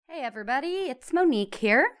Hey everybody, it's Monique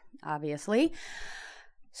here, obviously.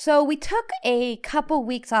 So we took a couple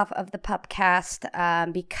weeks off of the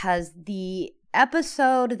Pupcast because the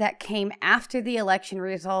episode that came after the election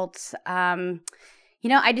results, I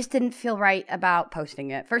just didn't feel right about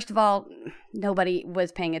posting it. First of all, nobody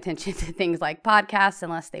was paying attention to things like podcasts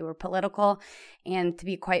unless they were political. And to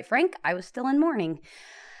be quite frank, I was still in mourning.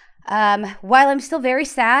 While I'm still very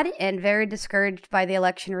sad and very discouraged by the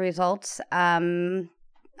election results,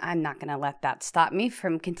 I'm not going to let that stop me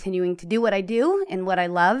from continuing to do what I do and what I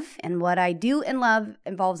love. And what I do and love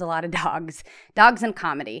involves a lot of dogs and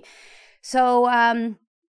comedy. So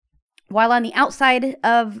while on the outside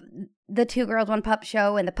of the Two Girls, One Pup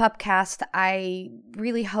show and the Pupcast, I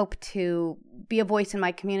really hope to be a voice in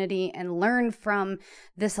my community and learn from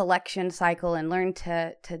this election cycle and learn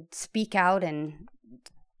to speak out and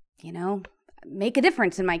make a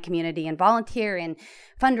difference in my community and volunteer and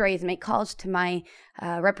fundraise and make calls to my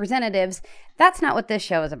representatives. That's not what this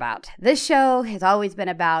show is about. This show has always been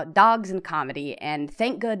about dogs and comedy, and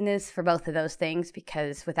thank goodness for both of those things,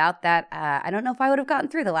 because without that, I don't know if I would have gotten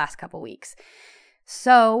through the last couple weeks.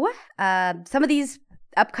 So some of these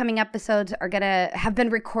upcoming episodes are going to have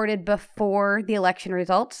been recorded before the election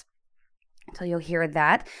results. So you'll hear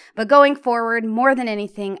that. But going forward, more than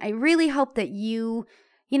anything, I really hope that you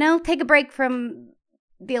take a break from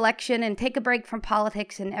the election and take a break from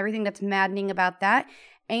politics and everything that's maddening about that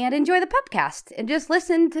and enjoy the Pupcast and just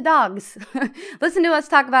listen to dogs. Listen to us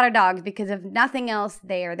talk about our dogs, because if nothing else,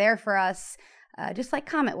 they are there for us, just like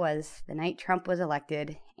Comet was the night Trump was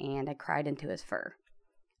elected and I cried into his fur.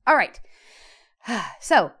 All right.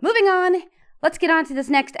 So moving on, let's get on to this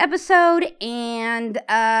next episode, and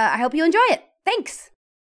I hope you enjoy it. Thanks.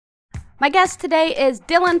 My guest today is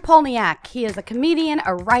Dylan Polniak. He is a comedian,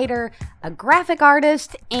 a writer, a graphic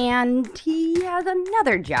artist, and he has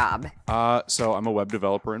another job. So I'm a web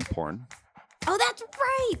developer in porn. Oh, that's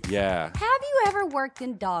right. Yeah. Have you ever worked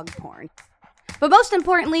in dog porn? But most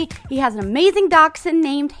importantly, he has an amazing dachshund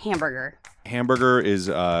named Hamburger. Hamburger is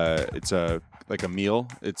it's a meal.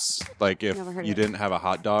 It's like if you didn't have a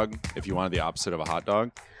hot dog, if you wanted the opposite of a hot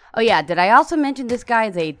dog. Oh, yeah. Did I also mention this guy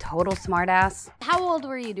is a total smartass? How old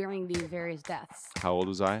were you during these various deaths? How old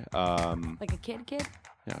was I? Like a kid?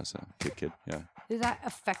 Yeah, I was a kid, yeah. Does that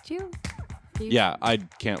affect you? Yeah, I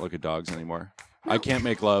can't look at dogs anymore. No. I can't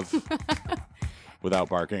make love without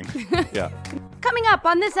barking. Yeah. Coming up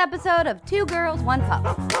on this episode of Two Girls, One Pup.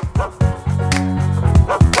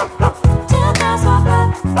 Two Girls,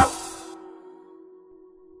 One Pup.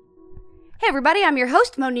 Hey everybody, I'm your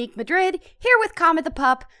host, Monique Madrid, here with Comet the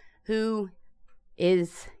Pup, who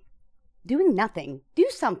is doing nothing. Do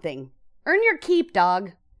something. Earn your keep,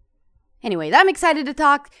 dog. Anyways, I'm excited to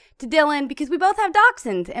talk to Dylan because we both have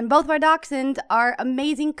dachshunds, and both of our dachshunds are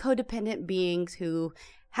amazing codependent beings who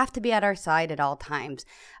have to be at our side at all times.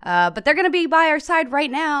 But they're going to be by our side right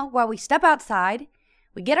now while we step outside.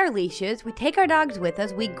 We get our leashes, we take our dogs with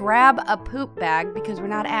us, we grab a poop bag because we're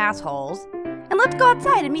not assholes, and let's go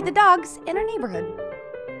outside and meet the dogs in our neighborhood.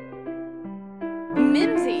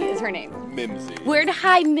 Mimsy is her name. Mimsy.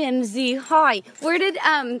 Hi, Mimsy. Hi. Where's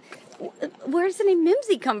the name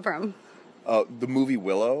Mimsy come from? The movie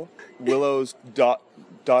Willow. Willow's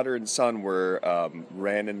daughter and son were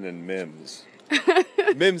Rannon and Mims.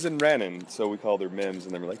 Mims and Rannon, so we called her Mims,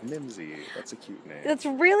 and they were like, Mimsy. That's a cute name. That's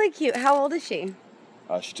really cute. How old is she?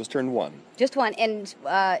 She just turned 1. Just 1. And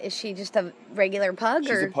is she just a regular pug?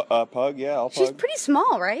 She's a pug, yeah, all pug. She's pretty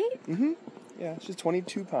small, right? Mm-hmm. Yeah, she's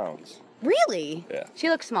 22 pounds. Really? Yeah. She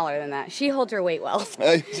looks smaller than that. She holds her weight well.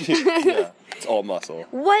 Yeah, it's all muscle.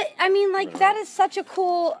 That is such a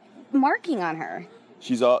cool marking on her.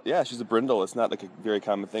 She's a brindle. It's not like a very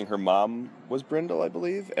common thing. Her mom was brindle, I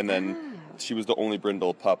believe, and then she was the only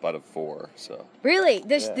brindle pup out of 4, so. Really?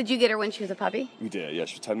 Did you get her when she was a puppy? We did, yeah.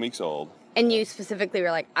 She was 10 weeks old. And you specifically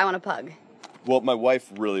were like, I want a pug. Well, my wife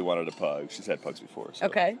really wanted a pug. She's had pugs before, so.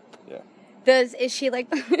 Okay. Yeah. Is she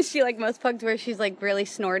like most pugs where she's like really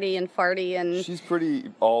snorty and farty and... She's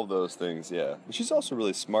pretty all those things, yeah. But she's also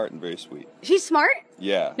really smart and very sweet. She's smart?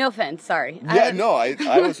 Yeah. No offense, sorry. Yeah,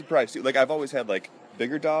 I was surprised too. Like, I've always had like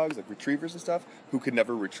bigger dogs, like retrievers and stuff, who could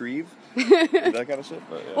never retrieve. That kind of shit.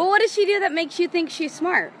 But, yeah. Well, what does she do that makes you think she's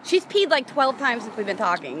smart? She's peed like 12 times since we've been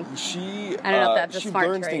talking. I don't know if that's a smart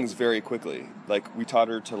trait. She learns things very quickly. Like, we taught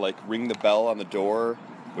her to like ring the bell on the door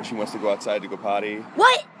when she wants to go outside to go potty.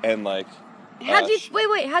 What? And like... How'd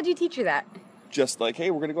you teach her that? Just like,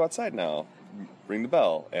 hey, we're going to go outside now. Ring the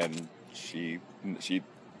bell. And she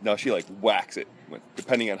like whacks it,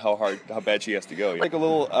 depending on how bad she has to go. Like a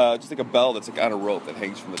little, just like a bell that's like on a rope that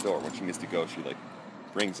hangs from the door. When she needs to go, she like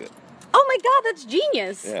rings it. Oh my God, that's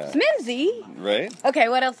genius. Yeah. Mimsy. Right? Okay,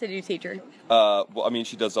 what else did you teach her? Well, I mean,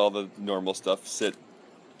 she does all the normal stuff. Sit,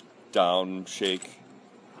 down, shake,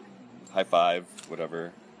 high five,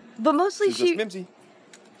 whatever. But mostly She's just Mimsy.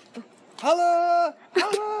 Holla!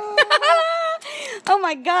 Holla! Oh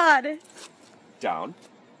my God. Down.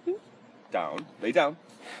 Down. Lay down.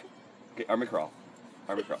 Okay, army crawl.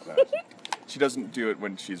 Army crawl. No. She doesn't do it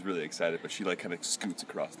when she's really excited, but she like kind of scoots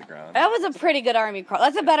across the ground. That was a pretty good army crawl.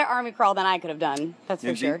 That's a better army crawl than I could have done. That's for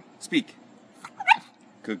Mimsy, sure. speak.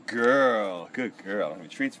 Good girl. Good girl. I don't have any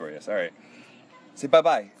treats for you. Sorry. Say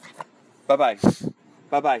bye-bye. Bye-bye.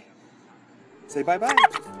 Bye-bye. Say bye-bye.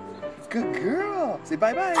 Good girl. Say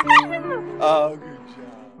bye-bye. Oh, good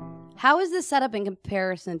job. How is this set up in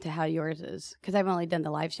comparison to how yours is? Because I've only done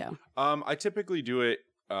the live show. I typically do it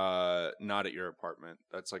not at your apartment.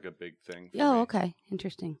 That's like a big thing for me. Okay.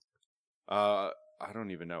 Interesting. I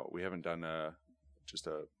don't even know. We haven't done just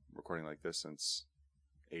a recording like this since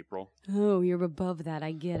April. Oh, you're above that.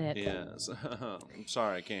 I get it. Yes. I'm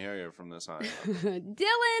sorry, I can't hear you from this high.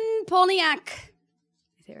 Dylan Polniak.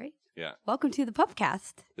 Is that right? Yeah. Welcome to the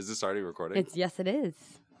Pupcast. Is this already recording? Yes, it is.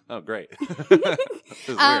 Oh, great. This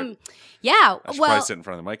is weird. Yeah. I should probably sit in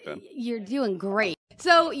front of the mic then. You're doing great.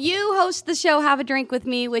 So you host the show Have a Drink with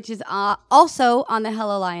Me, which is also on the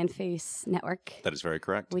Hello Lion Face network. That is very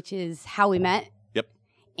correct. Which is how we met. Yep.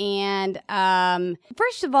 And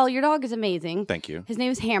first of all, your dog is amazing. Thank you. His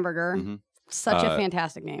name is Hamburger. Mm-hmm. Such a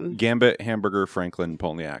fantastic name. Gambit, Hamburger, Franklin,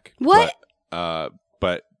 Polniak. What?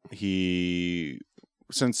 But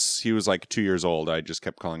since he was like 2 years old, I just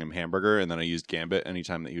kept calling him Hamburger, and then I used Gambit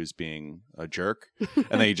anytime that he was being a jerk, and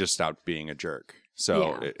then he just stopped being a jerk.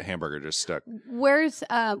 So Hamburger just stuck. Where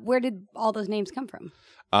did all those names come from?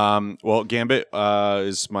 Well, Gambit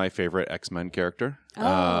is my favorite X-Men character. Okay.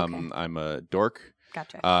 I'm a dork.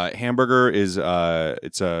 Gotcha. Hamburger is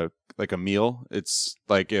it's like a meal. It's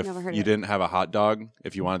like if you didn't have a hot dog,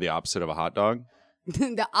 if you wanted the opposite of a hot dog.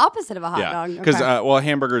 The opposite of a hot dog. Because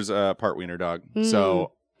Hamburger's part wiener dog,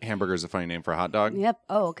 so Hamburger's a funny name for a hot dog. Yep.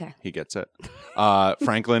 Oh, okay. He gets it.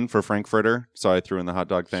 Franklin for Frankfurter, so I threw in the hot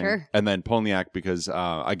dog thing. Sure. And then Polniak because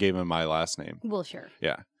I gave him my last name. Well, sure.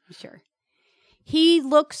 Yeah. Sure. He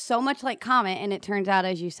looks so much like Comet, and it turns out,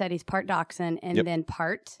 as you said, he's part Dachshund and then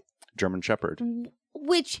part German Shepherd.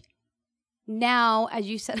 Which now, as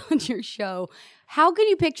you said on your show, how can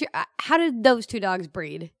you picture? How did those two dogs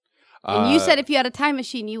breed? And you said if you had a time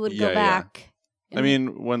machine, you would go back. Yeah. I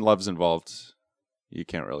mean, when love's involved, you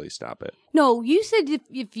can't really stop it. No, you said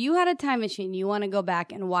if you had a time machine, you want to go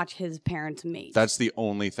back and watch his parents mate. That's the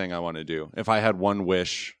only thing I want to do. If I had one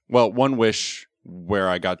wish where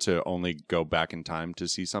I got to only go back in time to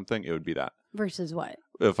see something, it would be that. Versus what?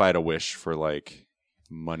 If I had a wish for like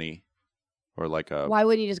money or like a... Why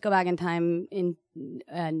wouldn't you just go back in time and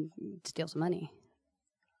steal some money?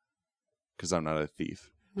 Because I'm not a thief.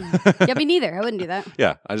 Yeah, me neither. I wouldn't do that.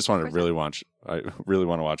 Yeah, I just want to really want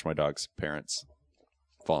to watch my dog's parents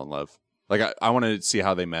fall in love. Like I want to see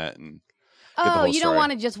how they met and get the whole you story. don't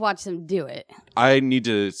want to just watch them do it. I need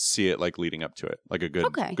to see it like leading up to it, like a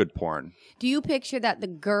good porn. Do you picture that the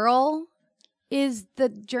girl is the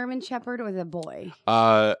German Shepherd or the boy?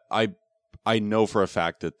 I know for a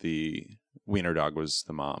fact that the wiener dog was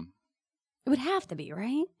the mom. It would have to be,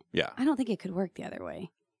 right? Yeah. I don't think it could work the other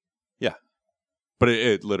way. Yeah. But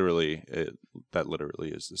that literally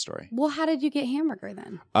is the story. Well, how did you get Hamburger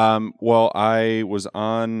then? Well, I was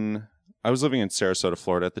living in Sarasota,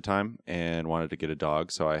 Florida at the time and wanted to get a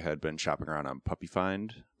dog, so I had been shopping around on Puppy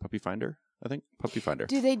Finder, I think. Puppy Finder.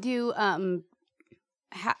 Do they do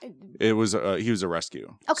It was he was a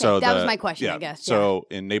rescue. Okay, so that was my question, I guess. So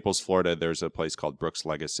in Naples, Florida, there's a place called Brooks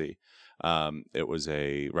Legacy. It was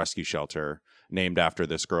a rescue shelter named after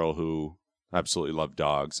this girl who absolutely loved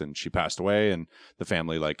dogs, and she passed away, and the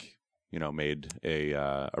family made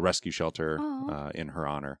a rescue shelter in her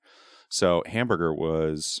honor. So Hamburger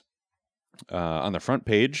was on the front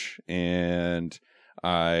page, and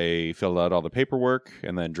I filled out all the paperwork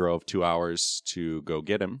and then drove 2 hours to go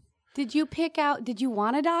get him. Did you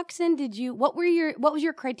want a dachshund? What was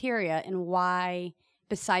your criteria and why,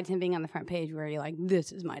 besides him being on the front page, were you like,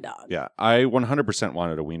 this is my dog? Yeah, I 100%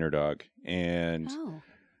 wanted a wiener dog, and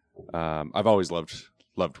I've always loved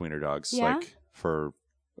wiener dogs, like for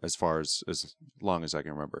as long as I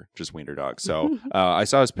can remember, just wiener dogs. So I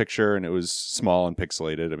saw his picture, and it was small and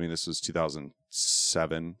pixelated. I mean, this was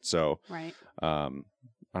 2007, so right. I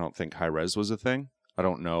don't think high res was a thing. I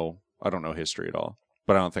don't know history at all,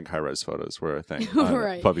 but I don't think high res photos were a thing.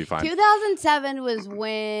 Right. Puppy Finder. 2007 was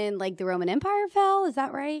when the Roman Empire fell. Is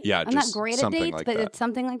that right? Yeah, I'm not great at dates, like but that. it's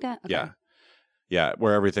something like that. Okay. Yeah,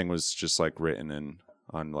 where everything was just like written in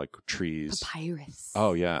like trees. Papyrus.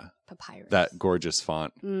 Oh yeah, Papyrus. that gorgeous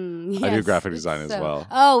font. Yes, I do graphic design it's as well.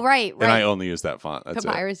 Oh, right. And I only use that font. That's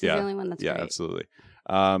Papyrus it. is the only one. That's yeah, great. absolutely.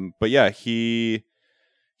 But yeah, he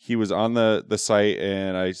was on the site,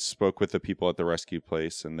 and I spoke with the people at the rescue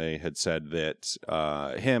place, and they had said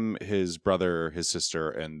that him, his brother, his sister,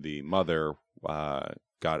 and the mother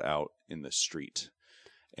got out in the street,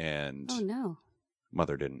 and Oh no.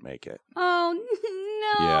 mother didn't make it. Oh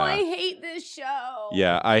no! Yeah. I hate this show.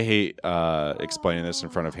 Yeah, I hate explaining this in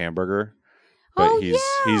front of Hamburger, but he's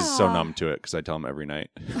so numb to it because I tell him every night.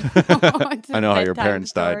 It's a I know how your bedtime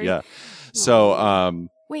parents died. story. Yeah. So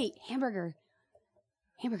Wait, Hamburger.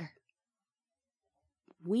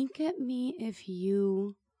 Wink at me if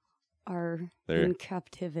you are There. in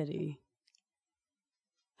captivity.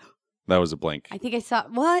 that was a blink. I think I saw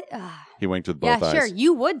what? He winked with both eyes. Sure.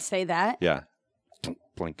 You would say that. Yeah.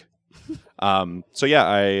 Blink. So yeah,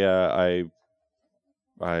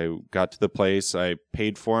 I got to the place. I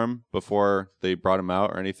paid for him before they brought him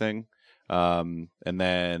out or anything. And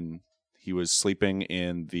then he was sleeping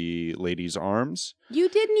in the lady's arms. You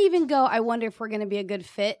didn't even go, I wonder if we're going to be a good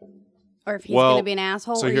fit or if he's Well, going to be an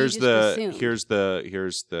asshole. So or here's you just assumed?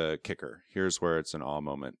 here's the kicker. Here's where it's an awe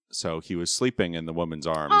moment. So he was sleeping in the woman's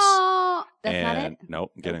arms. Oh, that's not it?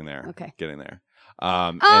 Nope, getting there. Okay. Getting there.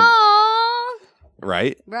 Oh,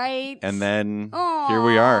 Right? right. And then here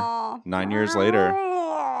we are, 9 years later.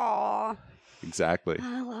 Aw. Exactly.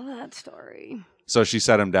 I love that story. So she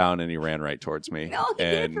set him down and he ran right towards me No, he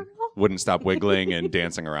and didn't. wouldn't stop wiggling and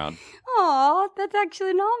dancing around. Oh, that's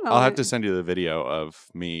actually normal. I'll have to send you the video of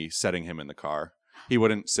me setting him in the car. He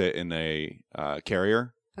wouldn't sit in a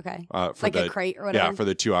carrier. Okay. For Like a crate or whatever. Yeah, for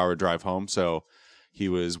the 2-hour drive home. So he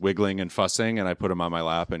was wiggling and fussing, and I put him on my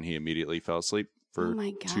lap, and he immediately fell asleep for Oh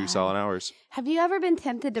my 2 God. solid hours. Have you ever been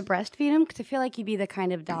tempted to breastfeed him? Because I feel like you'd be the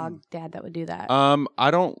kind of dog dad that would do that.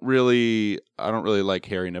 I don't really like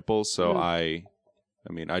hairy nipples, so Mm.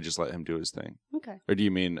 I mean, I just let him do his thing. Okay. Or do you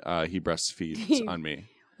mean he breastfeeds on me?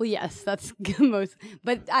 Well, yes, that's most.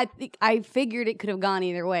 But I figured it could have gone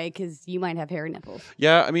either way because you might have hairy nipples.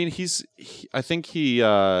 Yeah, I mean, I think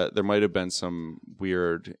there might have been some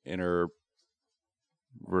weird inner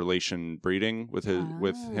relation breeding with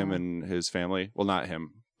him and his family. Well, not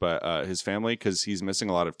him, but his family, because he's missing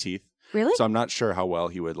a lot of teeth. Really? So I'm not sure how well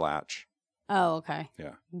he would latch. Oh, okay.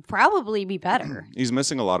 Yeah. Probably be better. He's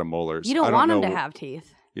missing a lot of molars. You don't I want him know- to have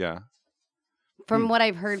teeth. Yeah. From what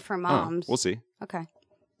I've heard from Huh, moms. we'll see. Okay.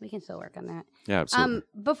 We can still work on that. Yeah, absolutely.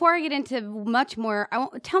 Before I get into much more,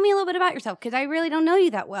 tell me a little bit about yourself because I really don't know you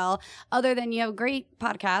that well, other than you have a great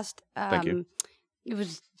podcast. Thank you. It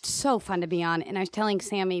was so fun to be on, and I was telling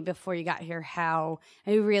Sammy before you got here how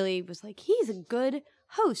I really was like, he's a good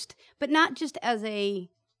host, but not just as a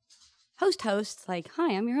host, like,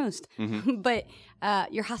 hi, I'm your host, Mm-hmm. but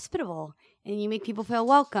you're hospitable. And you make people feel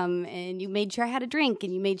welcome, and you made sure I had a drink,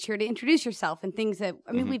 and you made sure to introduce yourself and things that,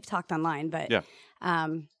 I mean, we've talked online, but Yeah.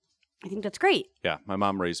 I think that's great. Yeah, my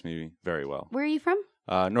mom raised me very well. Where are you from?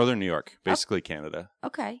 Northern New York, basically Canada.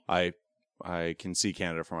 Okay. I can see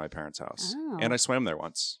Canada from my parents' house. Oh. And I swam there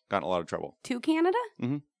once. Got in a lot of trouble. To Canada?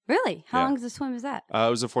 Mhm. Really? How Yeah. long is the swim is that? It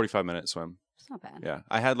was a 45-minute swim. It's not bad. Yeah.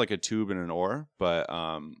 I had like a tube and an oar, but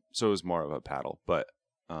so it was more of a paddle. But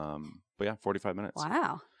yeah, 45 minutes.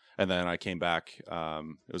 Wow. And then I came back.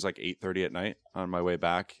 It was like 8:30 at night on my way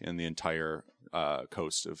back, and the entire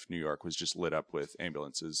coast of New York was just lit up with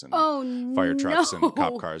ambulances and fire trucks and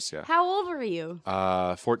cop cars. Yeah. How old were you?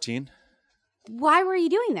 14. Why were you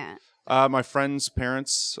doing that? My friend's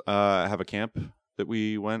parents have a camp that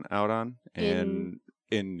we went out on in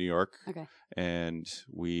New York. Okay. And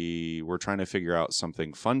we were trying to figure out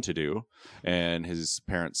something fun to do. And his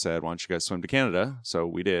parents said, why don't you guys swim to Canada? So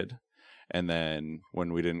we did. And then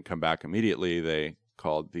when we didn't come back immediately, they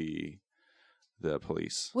called the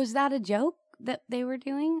police. Was that a joke that they were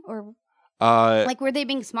doing? Or like were they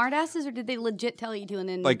being smartasses or did they legit tell you to and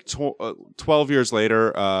then like 12 years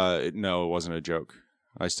later, no, it wasn't a joke.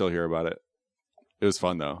 I still hear about it. It was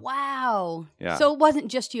fun though. Wow. Yeah. So it wasn't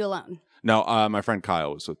just you alone. No, my friend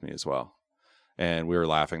Kyle was with me as well. And we were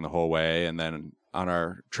laughing the whole way. And then on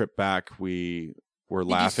our trip back, we were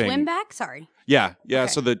laughing. Did you swim back? Sorry. Yeah. Yeah.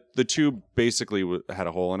 Okay. So the tube basically had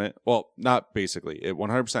a hole in it. Well, not basically. It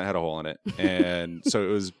 100% had a hole in it. And so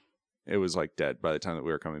it was like dead by the time that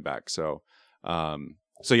we were coming back. So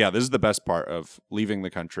yeah, this is the best part of leaving the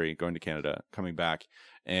country, going to Canada, coming back,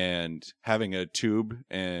 and having a tube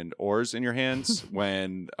and oars in your hands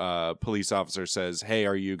when a police officer says, hey,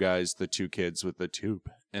 are you guys the two kids with the tube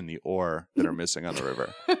and the oar that are missing on the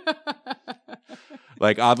river?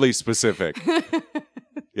 Like oddly specific.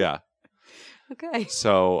 Yeah. Okay.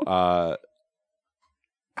 So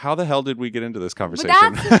how the hell did we get into this But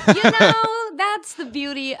conversation? that's the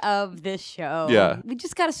beauty of this show. Yeah. We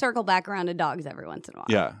just got to circle back around to dogs every once in a while.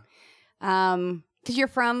 Yeah. Because you're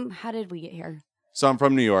from, how did we get here? So I'm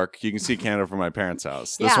from New York. You can see Canada from my parents'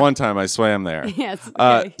 house. This Yeah. one time I swam there. Yes.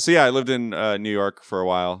 Okay. So yeah, I lived in New York for a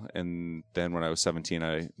while, and then when I was 17,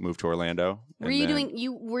 I moved to Orlando. Were you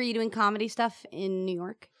doing comedy stuff in New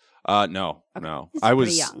York? No. Okay. No. This is I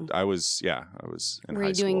pretty young. was in Were high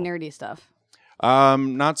you doing school. nerdy stuff?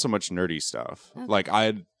 Not so much nerdy stuff. Okay. Like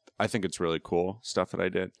I think it's really cool stuff that I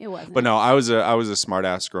did. It wasn't. But no, I was a smart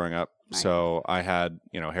ass growing up. Right. So I had,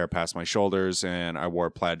 hair past my shoulders, and I wore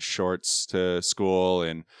plaid shorts to school,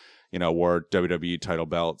 and wore WWE title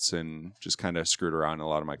belts, and just kind of screwed around in a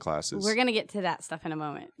lot of my classes. We're going to get to that stuff in a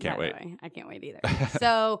moment. Can't by the wait. way. I can't wait either.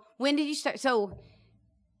 So when did you start? So,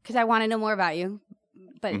 because I want to know more about you,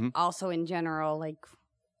 but Mhm. also in general, like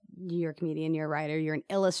you're a comedian, you're a writer, you're an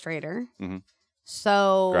illustrator. Mhm.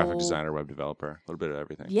 So Graphic designer, web developer, a little bit of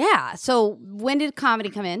everything. Yeah. So when did comedy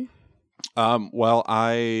come in? Well,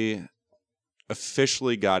 I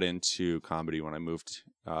officially got into comedy when I moved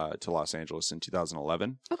to Los Angeles in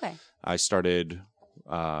 2011. Okay. I started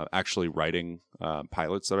actually writing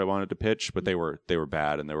pilots that I wanted to pitch, but they were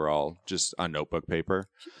bad, and they were all just on notebook paper.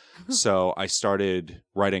 So I started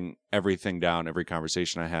writing everything down, every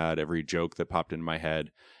conversation I had, every joke that popped into my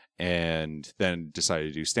head, and then decided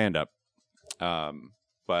to do stand-up.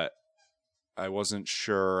 But I wasn't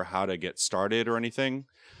sure how to get started or anything,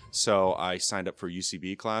 so I signed up for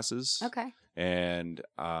UCB classes. Okay. And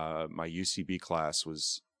my UCB class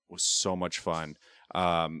was so much fun.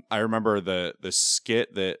 I remember the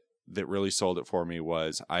skit that really sold it for me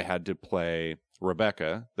was I had to play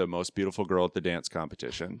Rebecca, the most beautiful girl at the dance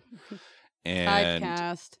competition.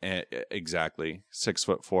 And exactly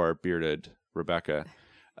 6'4" bearded Rebecca.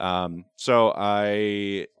 So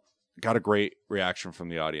I got a great reaction from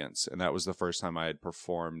the audience, and that was the first time I had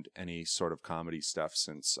performed any sort of comedy stuff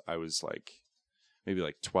since I was maybe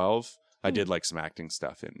 12. I did some acting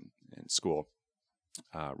stuff in school,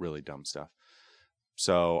 really dumb stuff.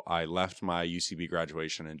 So I left my UCB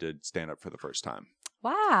graduation and did stand up for the first time.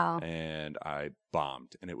 Wow. And I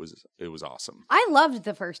bombed, and it was awesome. I loved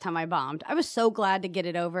the first time I bombed. I was so glad to get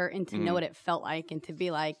it over and to know what it felt like and to be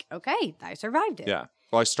like, okay, I survived it. Yeah.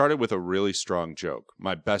 Well, I started with a really strong joke,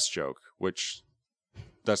 my best joke, which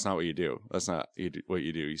that's not what you do. That's not what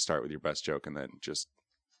you do. You start with your best joke and then just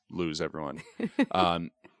lose everyone.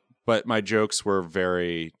 But my jokes were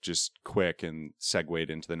very just quick and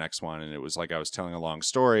segued into the next one. And it was like I was telling a long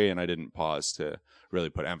story, and I didn't pause to really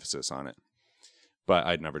put emphasis on it. But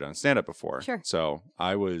I'd never done stand-up before. Sure. So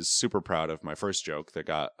I was super proud of my first joke that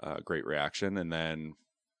got a great reaction. And then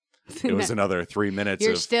it was another 3 minutes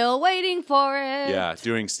You're of still waiting for it. Yeah,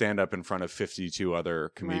 doing stand-up in front of 52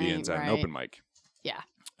 other comedians at an open mic. Yeah.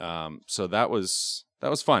 So that was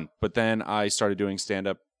fun. But then I started doing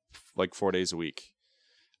stand-up 4 days a week.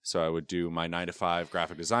 So I would do my 9-to-5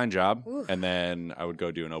 graphic design job, and then I would go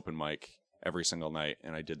do an open mic every single night,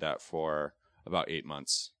 and I did that for about 8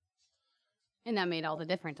 months. And that made all the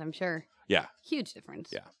difference, I'm sure. Yeah. Huge difference.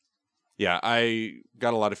 Yeah. Yeah, I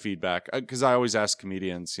got a lot of feedback because I always ask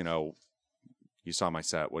comedians, you saw my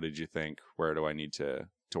set, what did you think? Where do I need to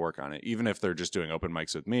work on it? Even if they're just doing open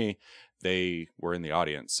mics with me, they were in the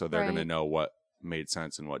audience, so they're going to know what made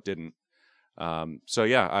sense and what didn't. So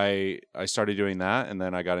yeah, I started doing that, and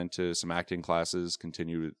then I got into some acting classes,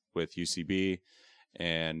 continued with UCB,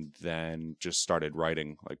 and then just started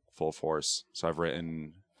writing full force. So I've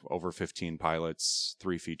written over 15 pilots,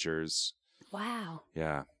 3 features. Wow.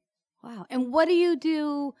 Yeah. Wow. And what do you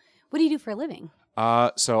do? What do you do for a living?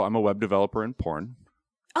 So I'm a web developer in porn.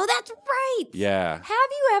 Oh, that's right. Yeah. Have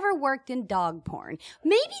you ever worked in dog porn?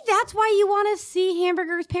 Maybe that's why you want to see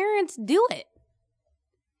Hamburger's parents do it.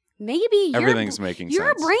 Maybe everything's making sense.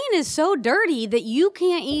 Your brain is so dirty that you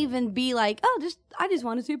can't even be like, I just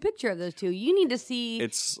want to see a picture of those two. You need to see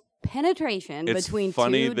penetration between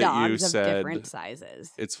two dogs of different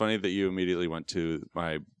sizes. It's funny that you immediately went to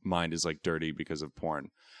my mind is dirty because of porn.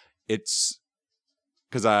 It's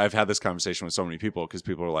because I've had this conversation with so many people because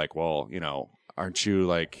people are like, well, aren't you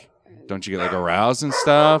don't you get aroused and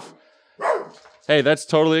stuff? Hey, that's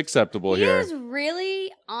totally acceptable here. He is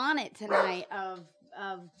really on it tonight of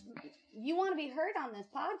you want to be heard on this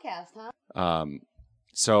podcast, huh?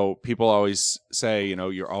 So people always say,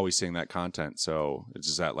 you're always seeing that content. So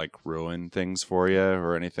does that ruin things for you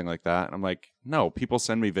or anything like that? And I'm like, no, people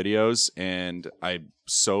send me videos and I'm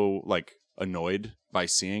so annoyed by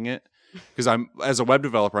seeing it because as a web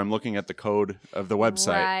developer, I'm looking at the code of the website.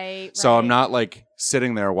 Right. I'm not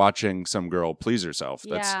sitting there watching some girl please herself.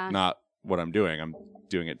 That's not what I'm doing. I'm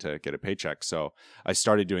doing it to get a paycheck. So I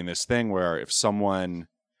started doing this thing where if someone,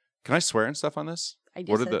 can I swear and stuff on this? I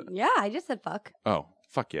just said fuck. Oh,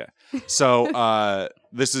 fuck yeah. So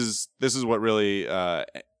this is what really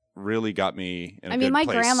really got me in a good my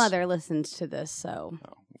place. grandmother listens to this, so.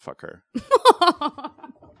 Oh, fuck her.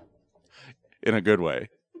 In a good way.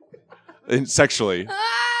 And sexually.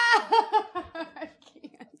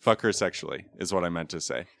 Fuck her sexually is what I meant to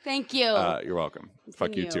say. Thank you. You're welcome.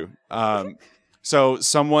 Fuck you too. So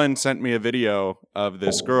someone sent me a video of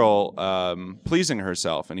this girl pleasing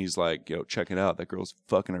herself, and he's like, yo, check it out. That girl's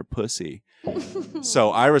fucking her pussy.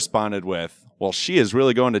 So I responded with, well, she is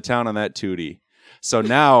really going to town on that tootie. So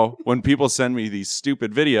now when people send me these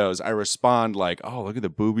stupid videos, I respond like, oh, look at the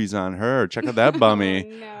boobies on her. Check out that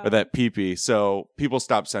bummy or that pee-pee. So people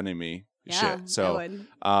stop sending me shit. So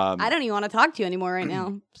I don't even want to talk to you anymore right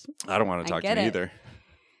now. I don't want to talk to you either.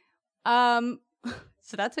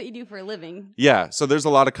 So that's what you do for a living. Yeah. So there's a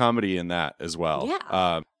lot of comedy in that as well.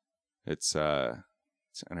 Yeah. It's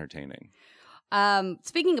entertaining.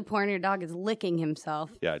 Speaking of porn, your dog is licking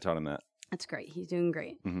himself. Yeah, I taught him that. That's great. He's doing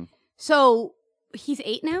great. Mm-hmm. So he's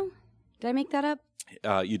 8 now? Did I make that up?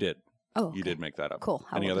 You did. Oh, okay. You did make that up. Cool.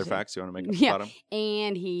 Any other facts you want to make yeah. about him?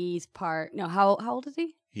 And he's how old is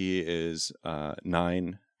he? He is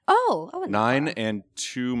 9. Oh, 9 and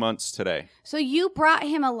 2 months today. So you brought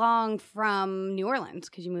him along from New Orleans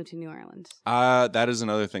because you moved to New Orleans. That is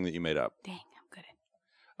another thing that you made up. Dang, I'm good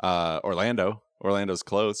at Orlando. Orlando's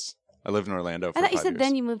close. I lived in Orlando for 5 years. I thought you said years.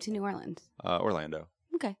 then you moved to New Orleans. Orlando.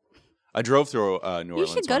 Okay. I drove through New Orleans. You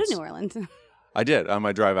should go to New Orleans. I did on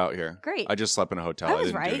my drive out here. Great. I just slept in a hotel. I was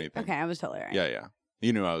didn't right. do anything. Okay, I was totally right. Yeah.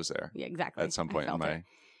 You knew I was there. Yeah, exactly. At some point in my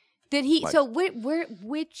Did he? life. So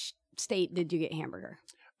which state did you get Hamburger?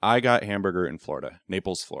 I got Hamburger in Florida,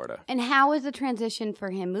 Naples, Florida. And how was the transition for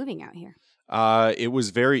him moving out here? It was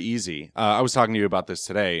very easy. I was talking to you about this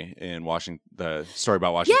today in Washington. The story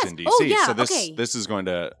about Washington D.C. Oh, yeah. So okay. this is going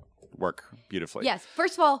to work beautifully. Yes.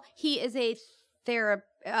 First of all, he is a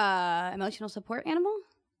emotional support animal.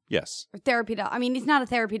 Yes. Or therapy dog. I mean, he's not a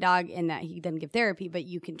therapy dog in that he doesn't give therapy, but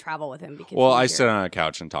you can travel with him because. Well, I sit on a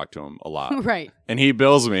couch and talk to him a lot. Right. And he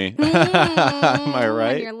bills me. Am I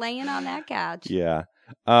right? When you're laying on that couch. Yeah.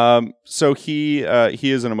 So he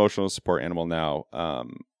is an emotional support animal now.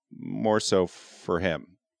 More so for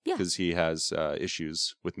him. Yeah. Because he has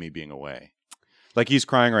issues with me being away. Like he's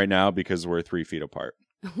crying right now because we're 3 feet apart.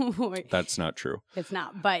 That's not true. It's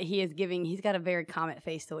not, but he's got a very Comet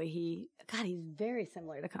face the way he's very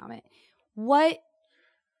similar to Comet. We're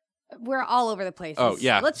all over the place. Oh,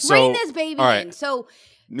 yeah. Let's rein this baby right. in. So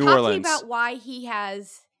New talk Orleans. to me about why he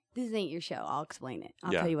has, this ain't your show. I'll explain it.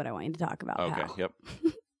 I'll tell you what I want you to talk about. Okay, pal. yep.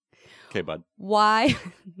 Okay, bud. Why?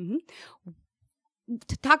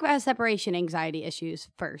 To talk about his separation anxiety issues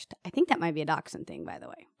first. I think that might be a dachshund thing, by the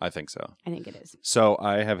way. I think so. I think it is. So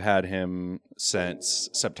I have had him since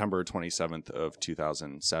September 27th of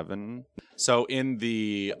 2007. So in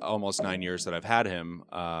the almost 9 years that I've had him,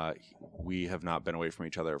 we have not been away from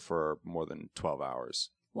each other for more than 12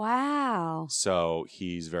 hours. Wow. So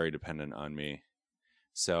he's very dependent on me.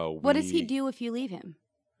 So what does he do if you leave him?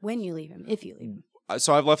 When you leave him? If you leave him?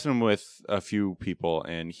 So I've left him with a few people,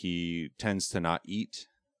 and he tends to not eat,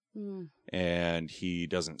 and he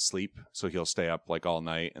doesn't sleep. So he'll stay up like all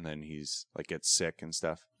night, and then he's like gets sick and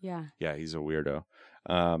stuff. Yeah. Yeah, he's a weirdo.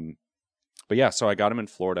 But yeah, so I got him in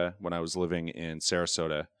Florida when I was living in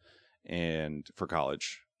Sarasota, and for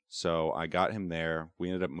college. So I got him there. We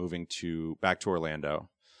ended up moving back to Orlando.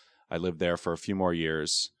 I lived there for a few more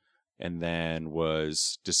years. And then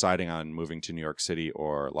was deciding on moving to New York City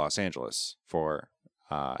or Los Angeles for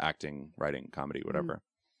acting, writing, comedy, whatever.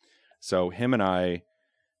 So him and I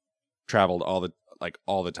traveled all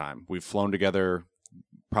the time. We've flown together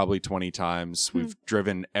probably 20 times. We've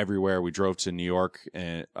driven everywhere. We drove to New York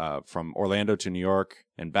and from Orlando to New York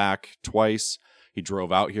and back twice. He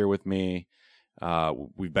drove out here with me.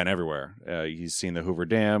 We've been everywhere. He's seen the Hoover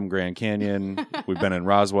Dam, Grand Canyon. We've been in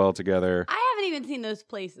Roswell together. I haven't even seen those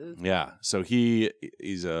places. Yeah. So he's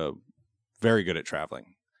very good at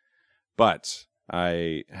traveling. But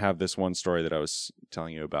I have this one story that I was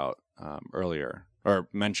telling you about earlier, or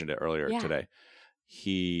mentioned it earlier today.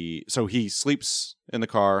 He sleeps in the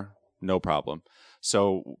car, no problem.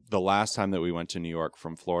 So the last time that we went to New York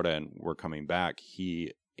from Florida and we're coming back,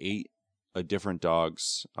 he ate a different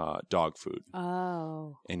dog's dog food.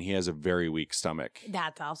 Oh. And he has a very weak stomach.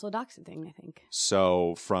 That's also a dachshund thing, I think.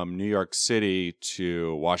 So from New York City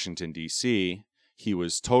to Washington, D.C., he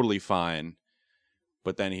was totally fine,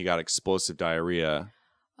 but then he got explosive diarrhea.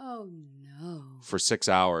 Oh, no. For 6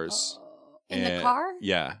 hours. In the car?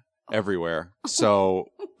 Yeah. everywhere. So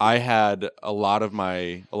I had a lot of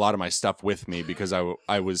my stuff with me because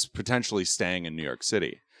I was potentially staying in New York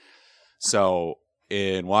City. So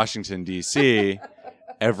in Washington, D.C.,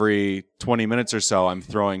 every 20 minutes or so, I'm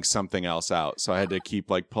throwing something else out. So I had to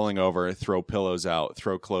keep like pulling over, throw pillows out,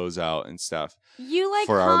 throw clothes out and stuff. You like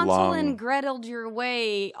Hansel and Gretel'd your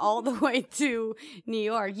way all the way to New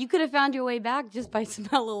York. You could have found your way back just by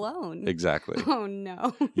smell alone. Exactly. Oh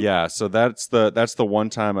no. Yeah, so that's the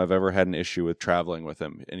one time I've ever had an issue with traveling with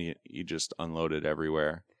him, and he just unloaded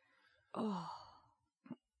everywhere. Oh.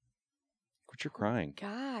 What you're crying?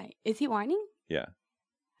 Guy, is he whining? Yeah,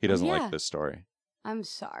 he doesn't yeah. like this story. I'm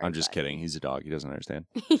sorry. I'm just buddy. kidding. He's a dog. He doesn't understand.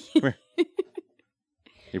 Come here.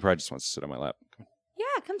 He probably just wants to sit on my lap. Come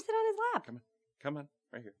Yeah, come sit on his lap. Come on,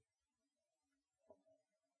 right here.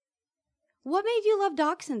 What made you love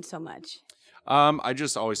dachshunds so much? I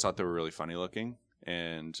just always thought they were really funny looking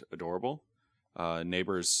and adorable.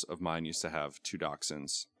 Neighbors of mine used to have 2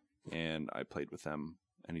 dachshunds, and I played with them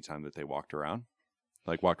anytime that they walked around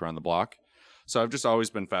the block. So I've just always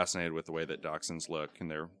been fascinated with the way that dachshunds look and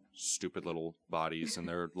their stupid little bodies and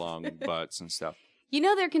their long butts and stuff. You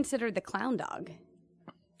know they're considered the clown dog.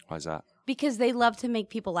 Why is that? Because they love to make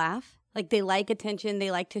people laugh. Like, they like attention.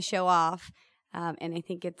 They like to show off. And I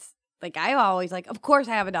think it's, like, I always like, of course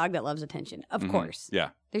I have a dog that loves attention. Of course. Yeah.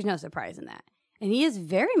 There's no surprise in that. And he is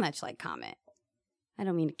very much like Comet. I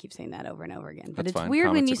don't mean to keep saying that over and over again. But That's it's fine.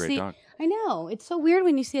 weird when Comet's you a great see... dog. I know. It's so weird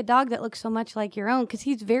when you see a dog that looks so much like your own because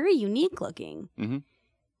he's very unique looking. Mm-hmm.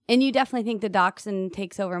 And you definitely think the dachshund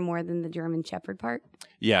takes over more than the German Shepherd part?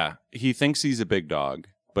 Yeah. He thinks he's a big dog,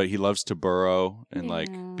 but he loves to burrow and like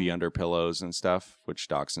Yeah. be under pillows and stuff, which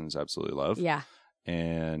dachshunds absolutely love. Yeah.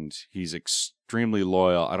 And he's extremely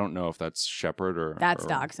loyal. I don't know if that's Shepherd or... That's or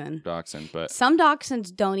dachshund. Dachshund, but... Some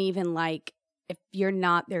dachshunds don't even like... If you're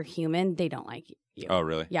not their human, they don't like you. Oh,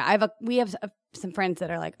 really? Yeah, we have some friends that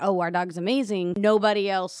are like, oh, our dog's amazing. Nobody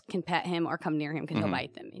else can pet him or come near him because he'll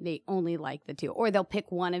bite them. They only like the 2. Or they'll pick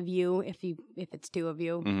one of you if it's 2 of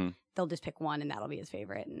you. Mm-hmm. They'll just pick one and that'll be his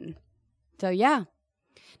favorite. And so, yeah.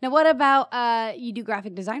 Now, what about you do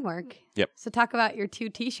graphic design work? Yep. So talk about your 2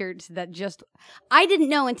 T-shirts that just... I didn't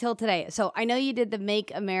know until today. So I know you did the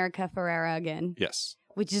Make America Ferrera Again. Yes.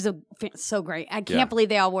 Which is so great. I can't believe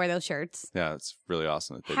they all wore those shirts. Yeah, it's really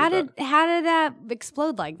awesome that they How did that. How did that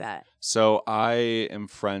explode like that? So I am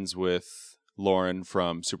friends with Lauren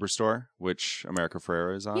from Superstore, which America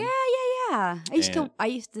Ferrera is on. Yeah. I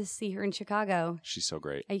used to see her in Chicago. She's so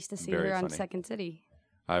great. I used to see Very her on funny. Second City.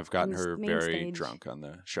 I've gotten on her main very stage. drunk on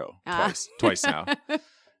the show twice now. Ah.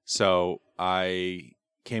 So I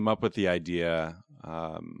came up with the idea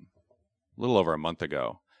a little over a month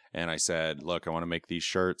ago. And I said, look, I want to make these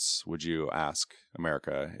shirts. Would you ask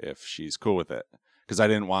America if she's cool with it? Because I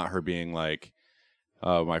didn't want her being like,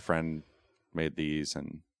 oh, my friend made these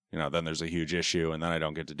and, then there's a huge issue and then I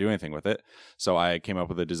don't get to do anything with it. So I came up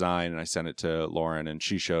with a design and I sent it to Lauren and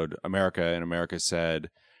she showed America and America said,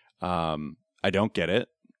 I don't get it,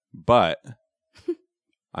 but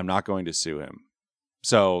I'm not going to sue him.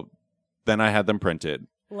 So then I had them printed.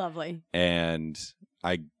 Lovely. And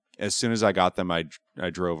as soon as I got them, I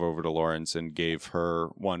drove over to Lauren's and gave her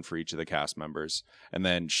one for each of the cast members. And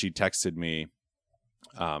then she texted me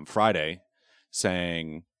Friday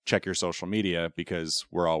saying, check your social media because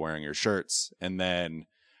we're all wearing your shirts. And then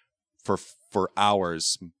for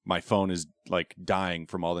hours, my phone is like dying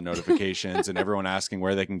from all the notifications and everyone asking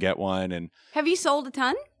where they can get one. And have you sold a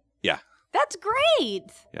ton? Yeah. That's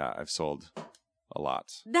great. Yeah, I've sold a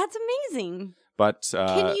lot. That's amazing. But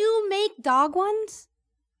can you make dog ones?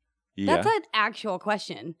 Yeah. That's an actual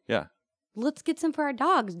question. Yeah. Let's get some for our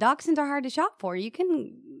dogs. Dachshunds are hard to shop for. You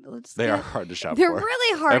can. They are hard to shop They're for.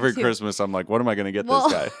 really hard. Every Christmas, I'm like, what am I going to get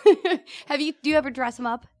this guy? Do you ever dress them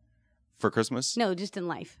up? For Christmas? No, just in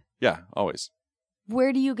life. Yeah, always.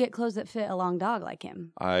 Where do you get clothes that fit a long dog like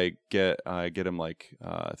him? I get him like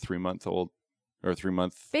 3-month-old or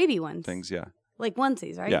 3-month baby ones. Things, yeah. Like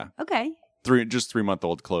onesies, right? Yeah. Okay.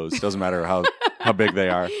 3-month-old clothes. Doesn't matter how big they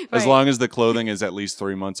are. Right. As long as the clothing is at least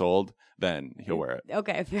 3 months old, then he'll wear it.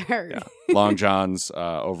 Okay, fair. Yeah. Long johns,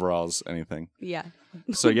 overalls, anything. Yeah.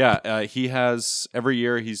 So yeah, he has every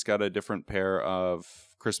year he's got a different pair of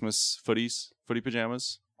Christmas footy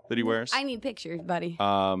pajamas that he wears. I need pictures, buddy.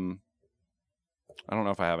 I don't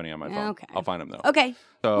know if I have any on my phone. Okay. I'll find them though. Okay.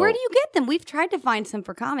 So, where do you get them? We've tried to find some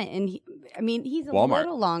for Comet, and he's a Walmart.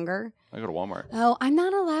 little longer. I go to Walmart Oh, I'm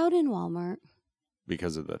not allowed in Walmart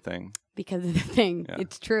because of the thing. because of the thing. Yeah.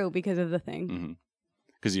 It's true because of the thing. Mm-hmm.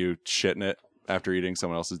 Because you shit in it after eating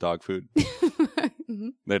someone else's dog food.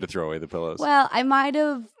 Mhm. They had to throw away the pillows. Well, I might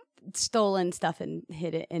have stolen stuff and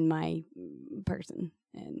hid it in my person,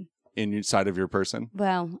 and inside of your person?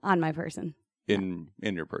 Well, on my person. In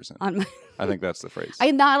your person. On my. I think that's the phrase.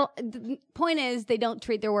 I'm not. The point is, they don't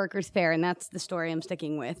treat their workers fair, and that's the story I'm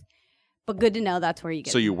sticking with. But good to know that's where you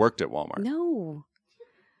get. So you worked at Walmart? No,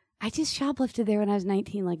 I just shoplifted there when I was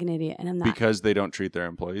 19, like an idiot, and I'm not. Because they don't treat their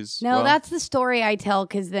employees. No, well? that's the story I tell.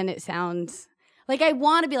 Because then it sounds like I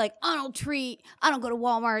want to be like, I don't go to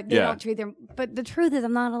Walmart. They don't treat them. But the truth is,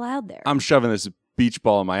 I'm not allowed there. I'm shoving this beach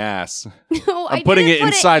ball in my ass. No, I'm putting it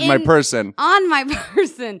inside my person. On my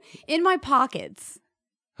person, in my pockets.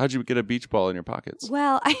 How'd you get a beach ball in your pockets?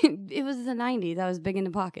 Well, it was the 90s. I was big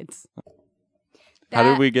into pockets. How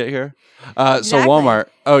did we get here? So Exactly. Walmart.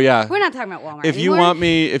 Oh yeah. We're not talking about Walmart. If you anymore.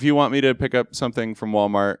 want me to pick up something from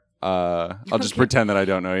Walmart, I'll just pretend that I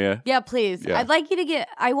don't know you. Yeah, please. Yeah.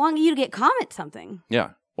 I want you to get Comet something.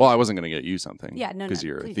 Yeah. Well, I wasn't going to get you something. Yeah, no, because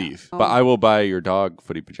you're a please thief. don't. But I will buy your dog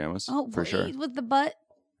footy pajamas for sure. With the butt,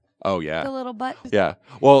 Oh yeah. the little butt. Yeah.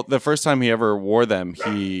 Well, the first time he ever wore them,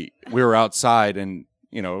 we were outside and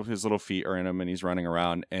his little feet are in them and he's running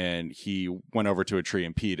around and he went over to a tree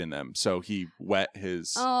and peed in them. So he wet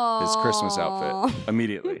his Christmas outfit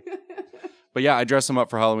immediately. But yeah, I dress him up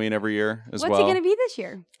for Halloween every year as well. What's he going to be this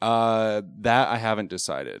year? That I haven't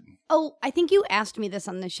decided. Oh, I think you asked me this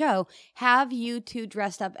on the show. Have you two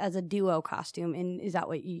dressed up as a duo costume? And is that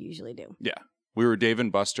what you usually do? Yeah. We were Dave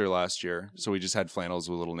and Buster last year. So we just had flannels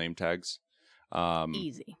with little name tags.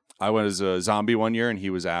 Easy. I was a zombie one year and he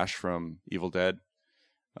was Ash from Evil Dead.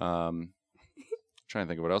 Trying to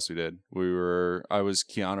think of what else we did. I was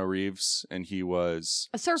Keanu Reeves and he was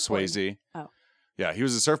A surfboard. Swayze. Oh. Yeah, he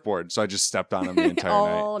was a surfboard, so I just stepped on him the entire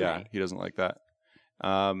All night. Yeah, night. he doesn't like that.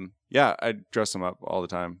 Yeah, I dress him up all the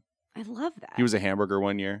time. I love that. He was a hamburger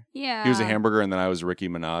one year. Yeah. He was a hamburger, and then I was Ricky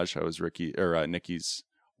Minaj. I was Nikki's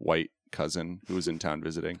white cousin who was in town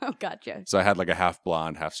visiting. Oh, gotcha. So I had like a half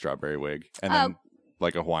blonde, half strawberry wig, and then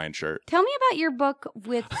like a Hawaiian shirt. Tell me about your book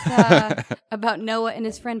with about Noah and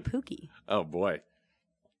his friend Pookie. Oh boy.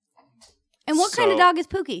 And what kind of dog is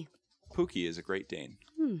Pookie? Pookie is a Great Dane.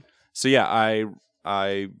 So yeah,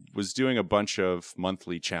 I was doing a bunch of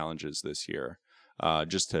monthly challenges this year,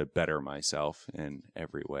 just to better myself in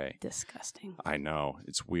every way. Disgusting. I know,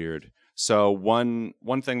 it's weird. So one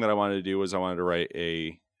thing that I wanted to do was I wanted to write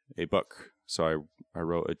a book. So I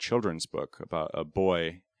wrote a children's book about a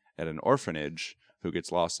boy at an orphanage who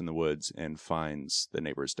gets lost in the woods and finds the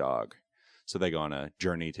neighbor's dog. So they go on a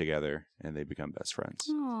journey together and they become best friends.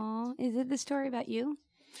 Aw, is it the story about you?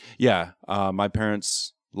 Yeah, my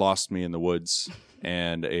parents lost me in the woods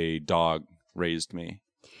and a dog raised me.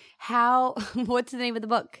 What's the name of the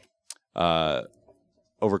book?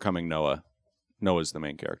 Overcoming Noah. Noah's the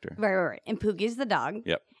main character. Right. And Pookie's the dog.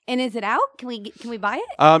 Yep. And is it out? Can we buy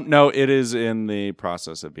it? No, it is in the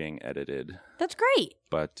process of being edited. That's great.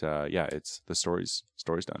 But yeah, it's the story's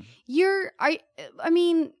done. I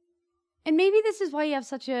mean, and maybe this is why you have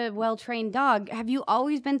such a well-trained dog. Have you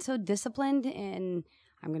always been so disciplined in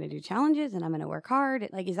I'm going to do challenges and I'm going to work hard?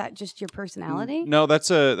 Like, is that just your personality? No,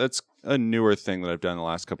 that's a newer thing that I've done the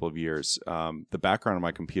last couple of years. The background on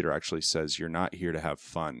my computer actually says you're not here to have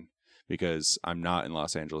fun, because I'm not in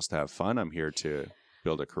Los Angeles to have fun. I'm here to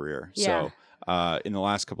build a career. Yeah. So in the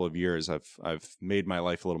last couple of years, I've made my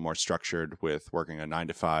life a little more structured with working a 9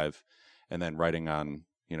 to 5 and then writing on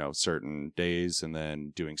certain days and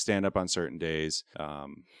then doing stand-up on certain days.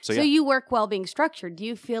 So you work well being structured. Do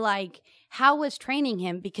you feel like, how was training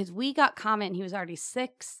him? Because we got comment, he was already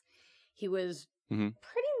 6. He was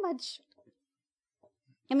pretty much,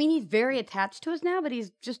 I mean, he's very attached to us now, but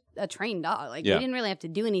he's just a trained dog. Like, we didn't really have to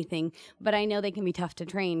do anything, but I know they can be tough to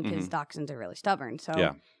train because dachshunds are really stubborn. So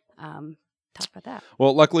talk about that.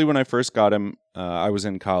 Well, luckily when I first got him, I was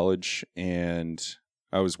in college and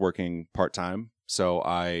I was working part-time. So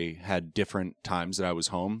I had different times that I was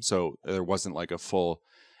home. So there wasn't like a full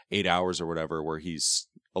 8 hours or whatever where he's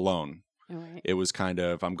alone. All right. It was kind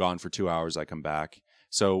of, I'm gone for 2 hours, I come back.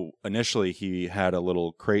 So initially he had a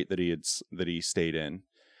little crate that he stayed in,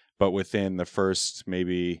 but within the first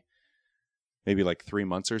maybe like 3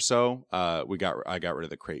 months or so, I got rid of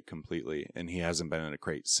the crate completely, and he hasn't been in a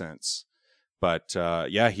crate since. But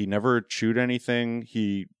he never chewed anything.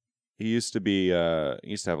 He used to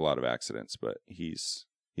have a lot of accidents, but he's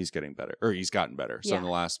getting better, or he's gotten better. So in the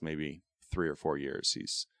last maybe 3 or 4 years,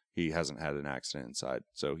 he hasn't had an accident inside.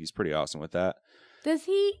 So he's pretty awesome with that. Does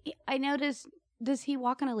he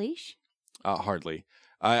walk on a leash? Hardly.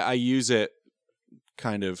 I use it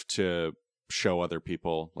kind of to show other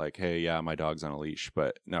people like, hey, yeah, my dog's on a leash,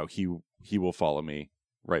 but no, he will follow me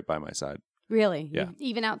right by my side. Really? Yeah.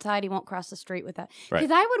 Even outside, he won't cross the street with that. Right.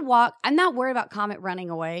 Because I would walk. I'm not worried about Comet running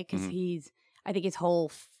away because I think his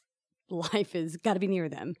whole life is got to be near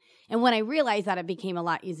them. And when I realized that, it became a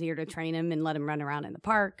lot easier to train him and let him run around in the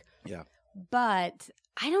park. Yeah. But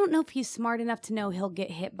I don't know if he's smart enough to know he'll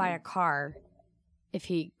get hit by a car if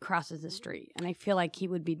he crosses the street. And I feel like he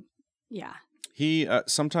would be, yeah. He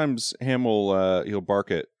sometimes him will he'll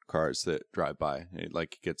bark at cars that drive by,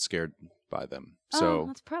 like get scared by them. So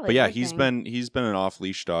that's probably. But yeah, a good he's thing. been an off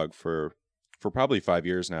leash dog for probably 5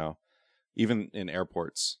 years now. Even in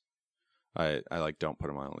airports, I like don't put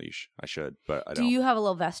him on a leash. I should, but I don't. Do you have a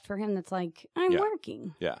little vest for him that's like, I'm Yeah.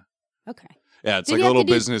 working? Yeah. Okay. Yeah, it's Did like you a have little to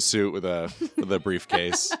do- business suit with a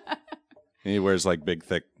briefcase. And he wears like big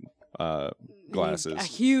thick glasses. A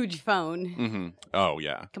huge phone. Mm-hmm. Oh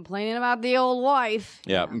yeah. Complaining about the old wife.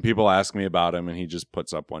 Yeah, and people ask me about him, and he just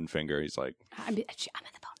puts up one finger. He's like, I'm at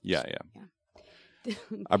the phone. yeah.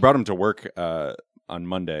 I brought him to work on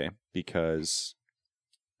Monday because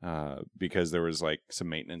there was like some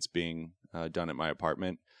maintenance being done at my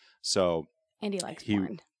apartment. So And he likes He-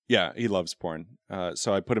 porn. yeah, he loves porn.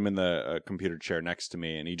 So I put him in the computer chair next to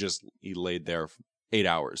me, and he laid there 8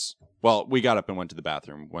 hours. Well, we got up and went to the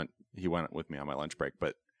bathroom. He went with me on my lunch break,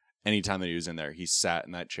 but anytime that he was in there, he sat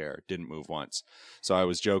in that chair, didn't move once. So I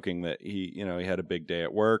was joking that he had a big day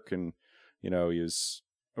at work, and he was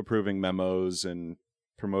approving memos and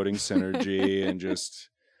promoting synergy and just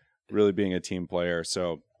really being a team player.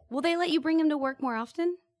 So Will they let you bring him to work more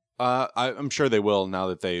often? I'm sure they will now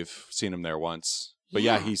that they've seen him there once. But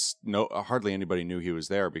yeah, Yeah. hardly anybody knew he was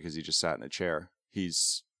there because he just sat in a chair.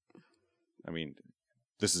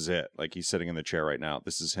 This is it. Like, he's sitting in the chair right now.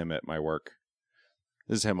 This is him at my work.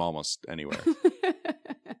 This is him almost anywhere.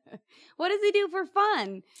 What does he do for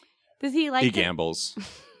fun? Does he like He gambles.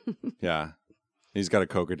 Yeah. He's got a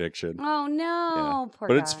Coke addiction. Oh no, Yeah. poor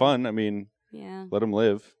But guy. it's fun. I mean, Yeah, let him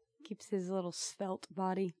live. keeps his little svelte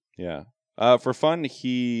body. Yeah. For fun,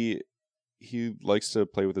 he likes to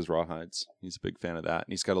play with his rawhides. He's a big fan of that.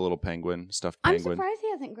 And he's got a little stuffed I'm penguin. surprised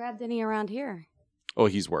he hasn't grabbed any around here. Oh,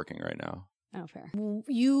 he's working right now. Oh, fair.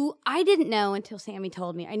 I didn't know until Sammy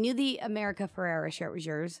told me. I knew the America Ferrera shirt was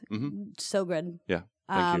yours. Mhm. So good. Yeah,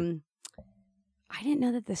 thank you. I didn't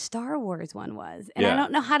know that the Star Wars one was, and I Yeah.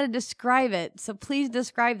 don't know how to describe it. So please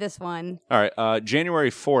describe this one. All right.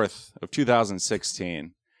 January 4th of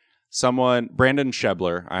 2016, Brandon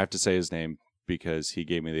Shebler, I have to say his name because he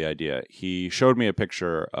gave me the idea. He showed me a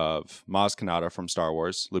picture of Maz Kanata from Star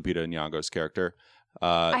Wars, Lupita Nyong'o's character.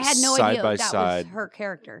 I had no side idea by that side. was her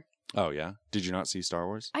character. Oh, yeah? Did you not see Star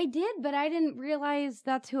Wars? I did, but I didn't realize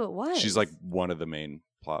that's who it was. She's like one of the main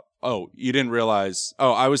plot. Oh, you didn't realize.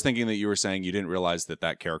 Oh, I was thinking that you were saying you didn't realize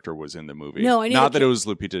that character was in the movie. No, I knew Not the that it was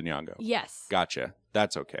Lupita Nyong'o. Yes. Gotcha.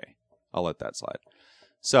 That's okay. I'll let that slide.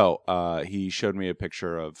 So he showed me a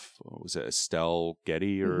picture of, what was it, Estelle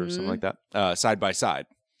Getty or something like that, side by side.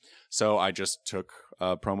 So I just took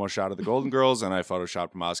a promo shot of the Golden Girls and I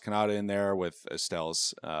photoshopped Maz Kanata in there with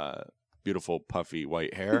Estelle's beautiful puffy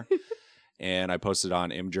white hair. And I posted on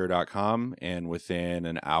Imgur.com, and within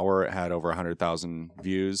an hour it had over 100,000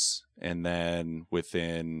 views. And then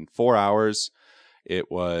within 4 hours, it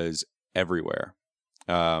was everywhere.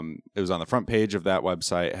 It was on the front page of that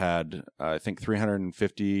website, had I think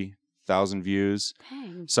 350,000 views.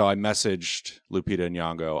 Dang. So I messaged Lupita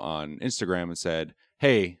Nyong'o on Instagram and said,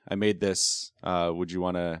 "Hey, I made this. Would you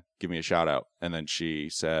want to give me a shout out?" And then she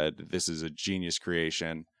said, "This is a genius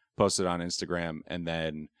creation." Posted on Instagram, and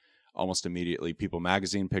then almost immediately People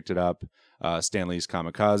Magazine picked it up. Stanley's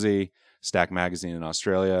Kamikaze, Stack Magazine in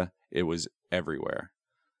Australia. It was everywhere.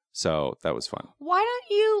 So that was fun. Why don't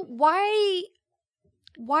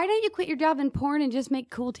you quit your job in porn and just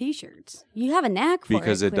make cool T-shirts? You have a knack for it.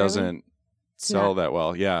 Because it clearly. doesn't sell that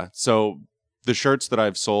well. Yeah. So the shirts that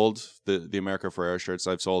I've sold, the America Ferrera shirts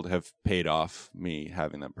I've sold, have paid off me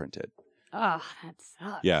having them printed. Oh, that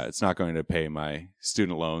sucks. Yeah, it's not going to pay my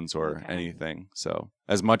student loans or Okay. anything. So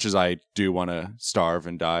as much as I do want to starve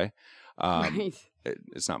and die, Right.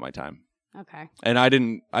 it's not my time. Okay. And I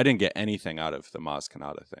didn't get anything out of the Maz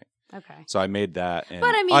Kanata thing. Okay. So I made that, and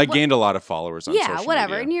But I mean, I gained a lot of followers on Yeah, social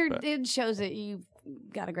whatever. media, And but it shows that you've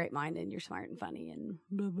got a great mind and you're smart and funny and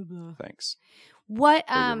blah blah blah. thanks. What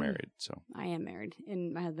But you're married, so I am married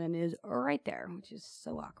and my husband is right there, which is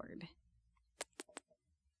so awkward.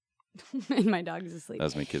 And my dog is asleep. that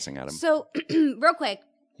was me kissing at him. So, real quick,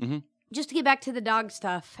 Mhm. just to get back to the dog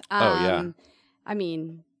stuff. Oh, yeah. I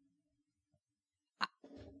mean,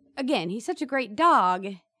 again, he's such a great dog.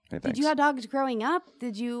 Hey, Did thanks. you have dogs growing up?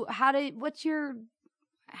 How did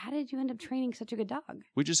you end up training such a good dog?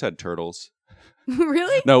 We just had turtles.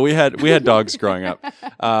 Really? No, we had dogs growing up.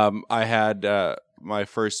 I had my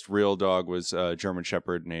first real dog was a German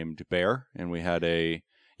Shepherd named Bear, and we had a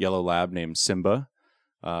yellow lab named Simba.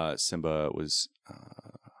 Simba was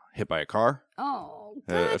hit by a car. Oh,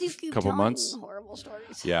 A God, you keep couple telling months. horrible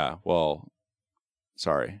stories. Yeah, well,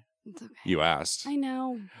 sorry. It's okay. You asked. I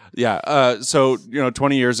know. Yeah. So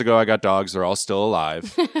 20 years ago, I got dogs. They're all still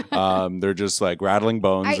alive. They're just like rattling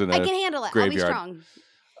bones I in can a handle it. graveyard. I'll be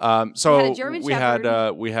strong. So You had a German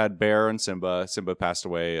Shepherd. we had Bear and Simba. Simba passed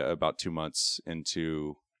away about 2 months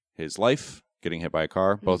into his life, getting hit by a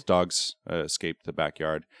car. Both dogs escaped the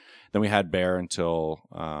backyard. Then we had Bear until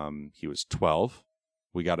he was 12.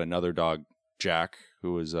 We got another dog, Jack,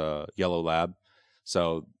 who was a yellow lab.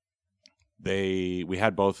 So we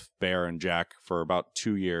had both Bear and Jack for about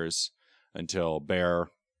 2 years until Bear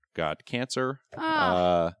got cancer.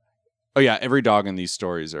 Ah. Every dog in these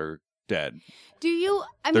stories are dead. Do you?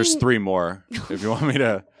 There's 3 more if you want me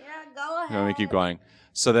to. Yeah, go ahead. Let me keep going.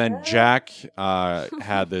 So then Jack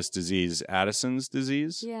had this disease, Addison's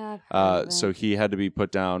disease. Yeah. I've heard of it. So he had to be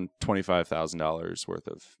put down $25,000 worth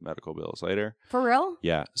of medical bills later. For real?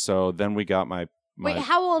 Yeah. So then we got my Wait,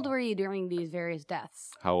 how old were you during these various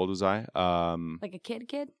deaths? How old was I? Like a kid?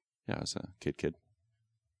 Yeah, I was a kid.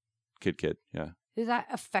 Yeah. Does that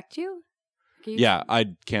affect you? Yeah,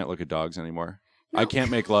 I can't look at dogs anymore. No. I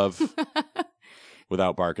can't make love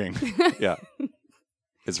without barking. Yeah.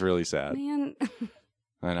 It's really sad. Man.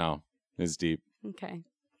 I know. It's deep. Okay.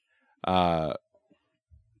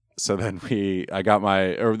 So then we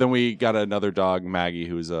got another dog, Maggie,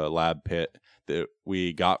 who was a lab pit that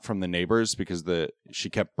we got from the neighbors because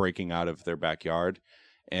she kept breaking out of their backyard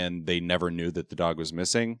and they never knew that the dog was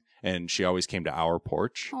missing. And she always came to our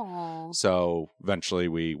porch. Aww. So eventually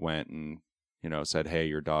we went and, said, hey,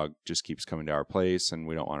 your dog just keeps coming to our place and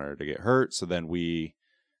we don't want her to get hurt. So then we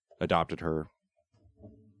adopted her.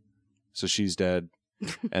 So she's dead.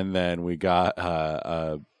 And then we got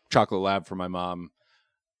a chocolate lab for my mom,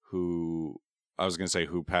 who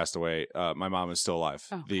passed away. My mom is still alive.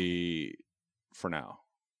 Okay. For now,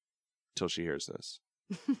 till she hears this.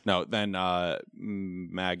 No, then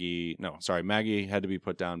Maggie had to be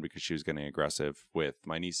put down because she was getting aggressive with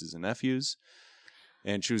my nieces and nephews.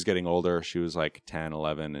 And she was getting older. She was like 10,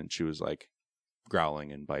 11, and she was like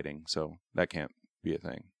growling and biting. So that can't be a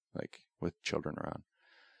thing, like with children around.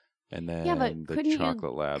 And then the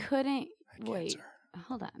chocolate lab. Wait, cancer.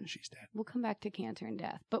 hold on. She's dead. We'll come back to cancer and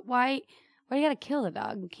death. But why do you got to kill the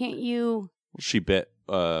dog? Can't you? She bit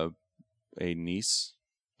a niece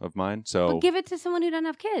of mine. So Well, give it to someone who doesn't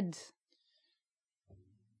have kids.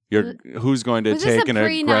 Who's going to Was take this an a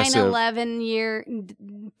aggressive?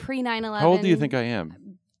 pre 9/11? How old do you think I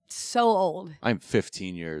am? So old. I'm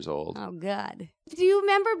 15 years old. Oh God. Do you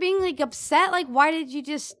remember being like upset? Like, why did you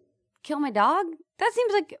just kill my dog? That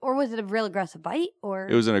seems like, or was it a real aggressive bite? Or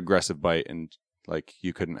It was an aggressive bite, and like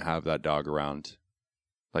you couldn't have that dog around,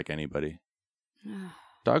 like anybody.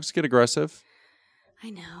 Dogs get aggressive. I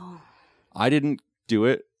know. I didn't do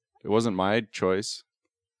it. It wasn't my choice.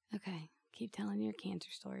 Okay. Keep telling your cancer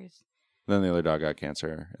stories. Then the other dog got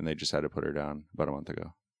cancer, and they just had to put her down about a month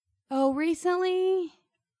ago. Oh, recently?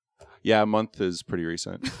 Yeah, a month is pretty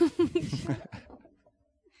recent.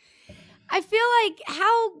 I feel like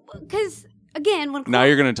because again, when Now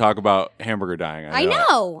you're going to talk about Hamburger dying. I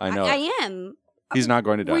know. I am. He's not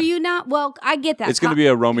going to die. Were you not? Well, I get that. It's going to be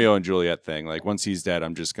a Romeo and Juliet thing. Like once he's dead,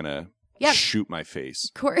 I'm just going to Yep. shoot my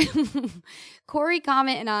face. Corey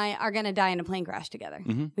Comet and I are going to die in a plane crash together.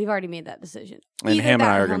 Mm-hmm. We've already made that decision. And Either Ham and that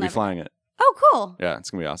I or are going to he'll be flying it. Oh, cool. Yeah,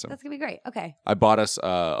 it's going to be awesome. That's going to be great. Okay. I bought us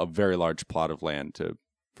a very large plot of land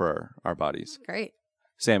for our bodies. Great.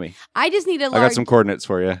 Sammy, I just need a I large... got some coordinates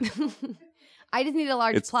for you. I just need a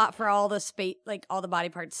large plot for all the space, like all the body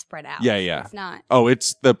parts spread out. Yeah, yeah. It's not... Oh,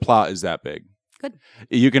 the plot is that big. Good.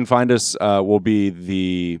 You can find us, we'll be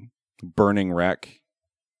the Burning Wreck.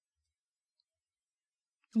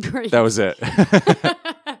 Great. That was it.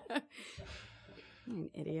 You're an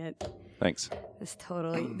idiot. Thanks. This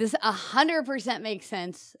 100% makes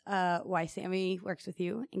sense why Sammy works with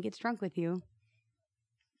you and gets drunk with you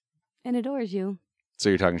and adores you. So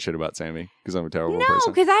you're talking shit about Sammy because I'm a terrible No,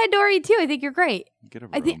 person? because I adore you too. I think you're great. Get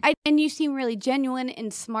over I think and you seem really genuine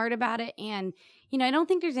and smart about it. And, I don't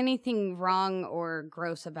think there's anything wrong or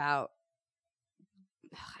gross about,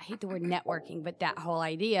 I hate the word networking, but that whole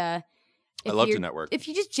idea. I love to network. If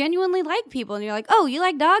you just genuinely like people and you're like, oh, you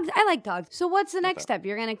like dogs? I like dogs. So what's the next step?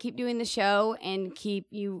 You're going to keep doing the show and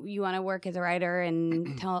you want to work as a writer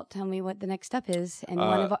and tell me what the next step is. And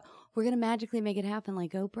we're going to magically make it happen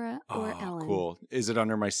like Oprah or Ellen. Cool. Is it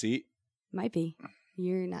under my seat? Might be.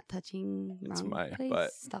 You're not touching. It's Wrong my place.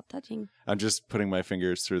 butt. Stop touching. I'm just putting my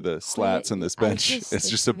fingers through the slats on this I bench. just- It's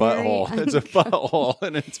just it's a butthole. very It's a butthole,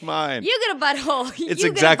 and it's mine. You get a butthole. It's You get a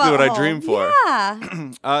exactly what I butthole. dream for.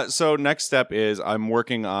 Yeah. So next step is I'm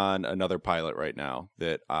working on another pilot right now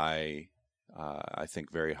that I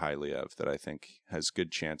think very highly of, that I think has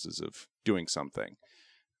good chances of doing something.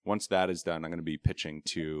 Once that is done, I'm going to be pitching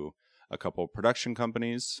to a couple production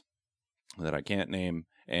companies that I can't name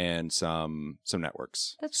and some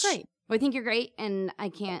networks. That's great. Well, I think you're great, and I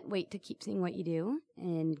can't wait to keep seeing what you do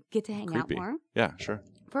and get to hang Creepy. out more. Yeah, sure.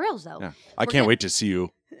 For reals, though. Yeah, I We're can't good. wait to see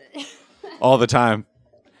you all the time.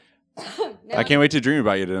 No, I can't wait to dream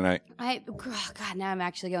about you tonight. Oh, God, now I'm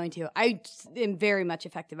actually going to. I am very much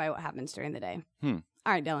affected by what happens during the day. Hmm.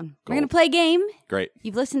 All right, Dylan. We're Gold. going to play a game. Great.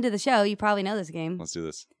 You've listened to the show. You probably know this game. Let's do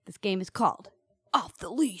this. This game is called Off the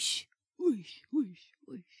Leash. Leash, leash,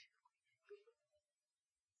 leash.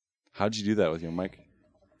 How'd you do that with your mic?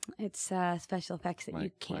 It's special effects that you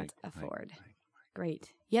Mike, can't Mike, afford. Mike.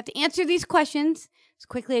 Great. You have to answer these questions as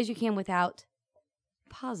quickly as you can without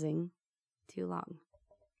pausing too long.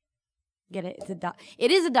 Get it? It's a dog. It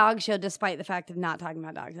is a dog show, despite the fact of not talking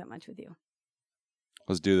about dogs that much with you.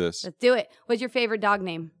 Let's do this. Let's do it. What's your favorite dog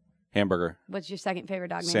name? Hamburger. What's your second favorite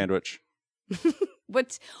dog name? Sandwich.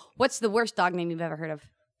 What's the worst dog name you've ever heard of?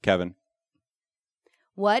 Kevin.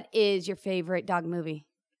 What is your favorite dog movie?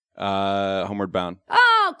 Homeward Bound.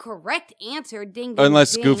 Oh, correct answer. Ding, ding,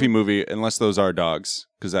 Unless ding. Goofy movie, unless those are dogs,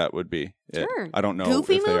 because that would be it. Sure. I don't know.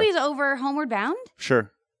 Goofy if they are. movies over Homeward Bound?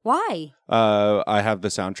 Sure. Why? I have the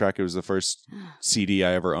soundtrack. It was the first CD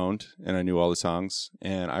I ever owned, and I knew all the songs,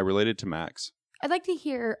 and I related to Max. I'd like to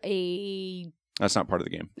hear a... That's not part of the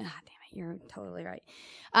game. Ah, damn it. You're totally right.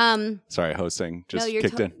 Sorry, hosting just no,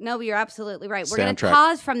 kicked in. No, but you're absolutely right. We're going to Soundtrack.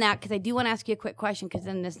 pause from that because I do want to ask you a quick question because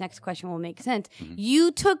then this next question will make sense. Mm-hmm.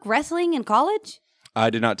 You took wrestling in college? I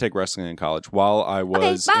did not take wrestling in college. While I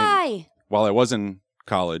was bye. in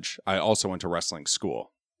college, I also went to wrestling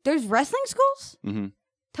school. There's wrestling schools? Mm-hmm.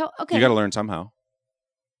 Okay. You got to learn somehow.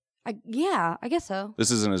 Yeah, I guess so.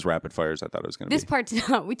 This isn't as rapid fire as I thought it was going to be. This part's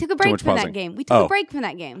not. We took a break much from that pausing. game. We took a break from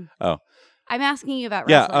that game. Oh. I'm asking you about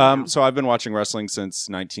wrestling. Yeah, now. so I've been watching wrestling since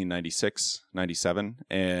 1996, 97,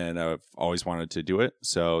 and I've always wanted to do it.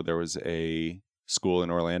 So there was a school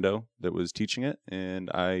in Orlando that was teaching it, and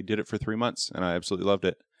I did it for 3 months, and I absolutely loved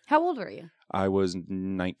it. How old were you? I was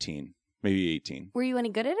 19, maybe 18. Were you any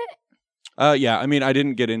good at it? Yeah, I mean, I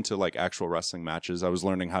didn't get into like actual wrestling matches. I was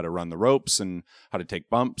learning how to run the ropes and how to take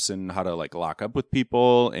bumps and how to like lock up with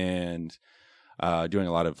people and doing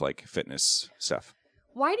a lot of like fitness stuff.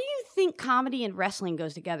 Why do you think comedy and wrestling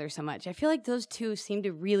goes together so much? I feel like those two seem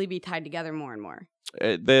to really be tied together more and more.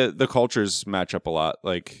 The cultures match up a lot.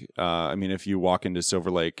 Like, I mean, if you walk into Silver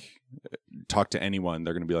Lake, talk to anyone,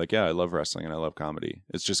 they're going to be like, yeah, I love wrestling and I love comedy.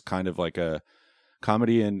 It's just kind of like a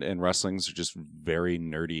comedy and wrestling's are just very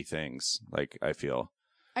nerdy things. Like, I feel.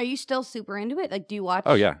 Are you still super into it? Like, do you watch?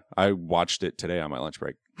 Oh yeah. I watched it today on my lunch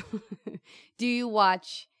break. Do you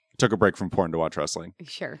watch? Took a break from porn to watch wrestling.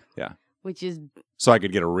 Sure. Yeah. Which is. So I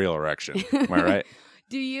could get a real erection. Am I right?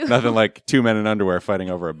 Do you? Nothing like two men in underwear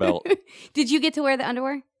fighting over a belt. Did you get to wear the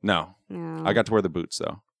underwear? No. No. I got to wear the boots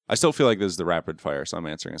though. I still feel like this is the rapid fire, so I'm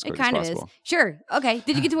answering as It quick kind as of possible. is. Sure. Okay.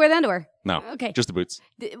 Did you get to wear the underwear? No. Okay. Just the boots.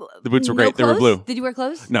 The boots were great. They were clothes? blue. Did you wear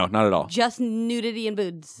clothes? No, not at all. Just nudity and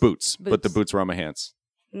boots. Boots. But the Boots. boots were on my hands.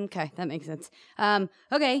 Okay, that makes sense.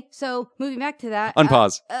 Okay, so moving back to that.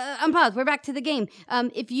 Unpause. Unpause. We're back to the game.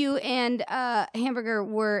 If you and Hamburger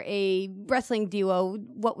were a wrestling duo,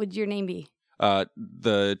 what would your name be?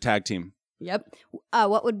 The tag team. Yep.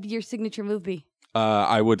 What would your signature move be?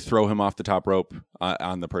 I would throw him off the top rope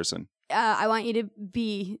on the person. I want you to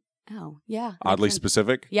be. Oh, yeah. Oddly makes sense.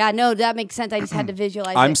 specific. Yeah, no, that makes sense. I just had to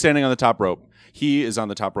visualize I'm it. standing on the top rope. He is on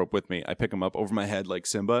the top rope with me. I pick him up over my head like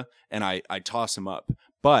Simba, and I toss him up.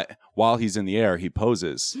 But while he's in the air, he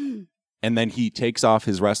poses. And then he takes off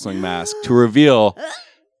his wrestling mask to reveal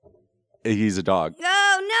he's a dog.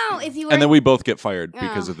 Oh, no. Is he wearing... And then we both get fired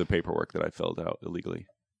because Oh. of the paperwork that I filled out illegally.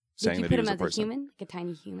 Did Saying you that put he him was a as a person. human? Like a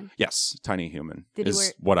tiny human? Yes, tiny human Did he is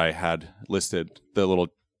wear- what I had listed. The little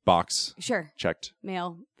box Sure. checked.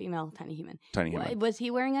 Male, female, tiny human. Tiny human. Was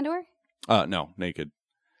he wearing underwear? No, naked.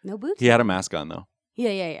 No boots? He had a mask on though,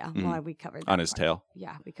 Yeah. Well, we covered that on his part. tail.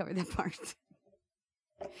 Yeah, we covered that part.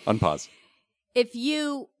 Unpause. If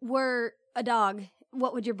you were a dog,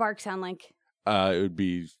 what would your bark sound like? It would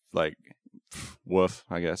be like woof,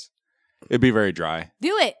 I guess. It'd be very dry.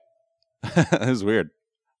 Do it. That was weird.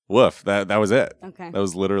 Woof. That was it. Okay. That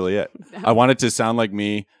was literally it. I wanted to sound like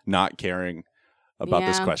me not caring about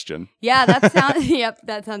this Yeah. question. Yeah, that sounds. Yep,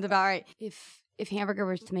 that sounds about right. If If Hamburger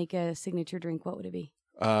was to make a signature drink, what would it be?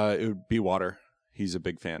 It would be water. He's a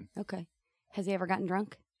big fan. Okay. Has he ever gotten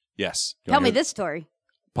drunk? Yes. You Tell wanna me hear- this story.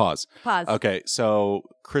 Pause. Pause. Okay, so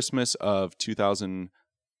Christmas of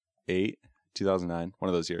 2008, 2009, one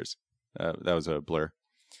of those years. That was a blur.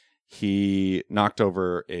 He knocked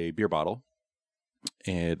over a beer bottle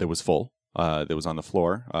that was full. That was on the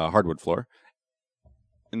floor, hardwood floor,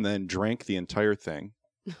 and then drank the entire thing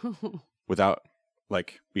without,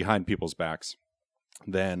 like, behind people's backs.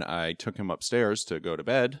 Then I took him upstairs to go to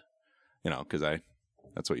bed, because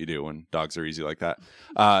that's what you do when dogs are easy like that.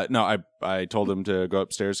 No, I told him to go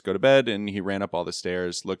upstairs, go to bed, and he ran up all the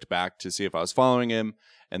stairs, looked back to see if I was following him,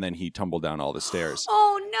 and then he tumbled down all the stairs.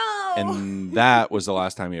 Oh, no. And that was the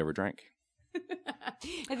last time he ever drank.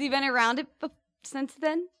 Has he been around it since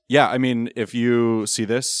then? Yeah, I mean, if you see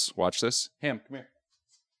this, watch this. Ham, come here.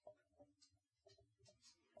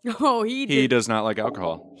 Oh, he did. He does not like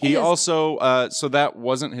alcohol. He also, so that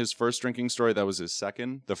wasn't his first drinking story. That was his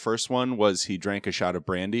second. The first one was he drank a shot of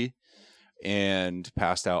brandy and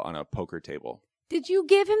passed out on a poker table. Did you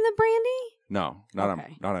give him the brandy? No, not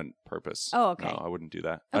on purpose. Oh, okay. No, I wouldn't do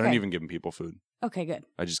that. I don't Okay. even give him people food. Okay, good.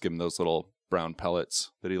 I just give him those little brown pellets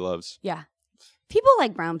that he loves. Yeah. People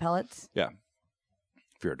like brown pellets.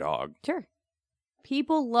 If you're a dog. Sure.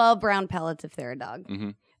 People love brown pellets if they're a dog. Mm-hmm.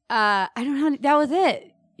 I don't know. That was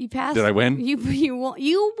it. You passed. Did I win? You won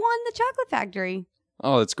the Chocolate Factory.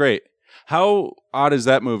 Oh, that's great. How odd is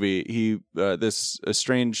that movie? He, this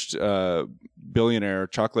estranged billionaire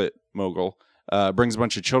chocolate mogul, brings a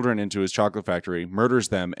bunch of children into his chocolate factory, murders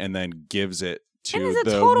them, and then gives it to And is a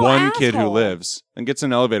the total one kid who asshole. lives and gets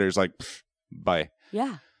in elevators like, "Pfft, bye.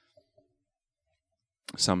 Yeah.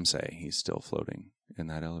 Some say he's still floating in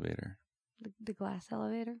that elevator. The glass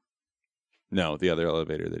elevator. No, the other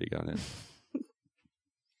elevator that he got in.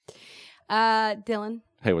 Dylan,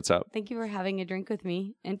 Hey, what's up? thank you for having a drink with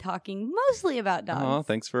me and talking mostly about dogs. Oh,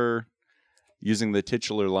 thanks for using the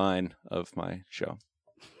titular line of my show.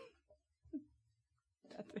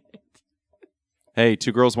 Hey,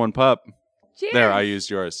 2 girls, 1 pup. Cheers. There, I used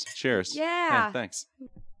yours. Cheers. Yeah. Thanks.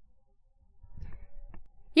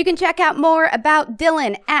 You can check out more about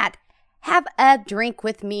Dylan at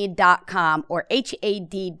haveadrinkwithme.com or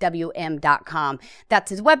hadwm.com. That's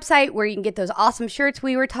his website where you can get those awesome shirts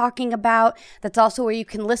we were talking about. That's also where you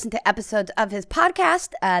can listen to episodes of his podcast.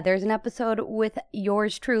 There's an episode with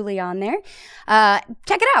yours truly on there.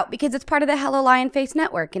 Check it out because it's part of the Hello Lion Face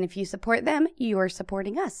Network. And if you support them, you are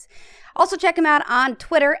supporting us. Also check him out on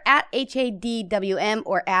Twitter at HADWM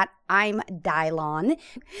or at I'm Dylon.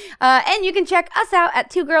 And you can check us out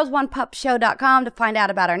at 2girls1pupshow.com to find out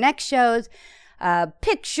about our next shows,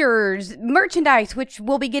 pictures, merchandise, which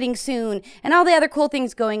we'll be getting soon, and all the other cool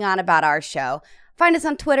things going on about our show. Find us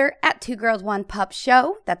on Twitter at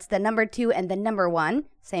 2girls1pupshow. That's the number 2 and the number 1,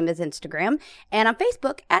 same as Instagram. And on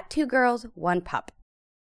Facebook at 2girls1pup.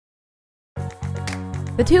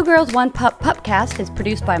 The 2 Girls, 1 Pup Pupcast is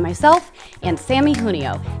produced by myself and Sammy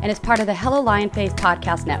Junio and is part of the Hello Lion Face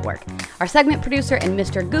Podcast Network. Our segment producer and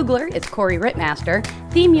Mr. Googler is Corey Rittmaster.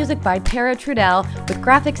 Theme music by Tara Trudell with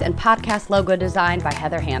graphics and podcast logo design by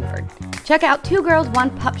Heather Hanford. Check out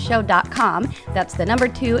 2girls1pupshow.com, that's the number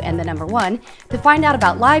 2 and the number 1, to find out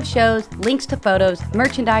about live shows, links to photos,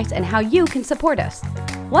 merchandise, and how you can support us.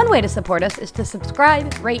 One way to support us is to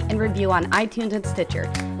subscribe, rate, and review on iTunes and Stitcher.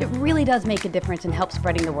 It really does make a difference and help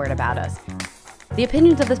spreading the word about us. The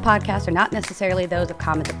opinions of this podcast are not necessarily those of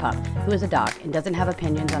Comet the Pup, who is a dog and doesn't have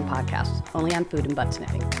opinions on podcasts, only on food and butt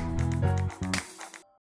sniffing.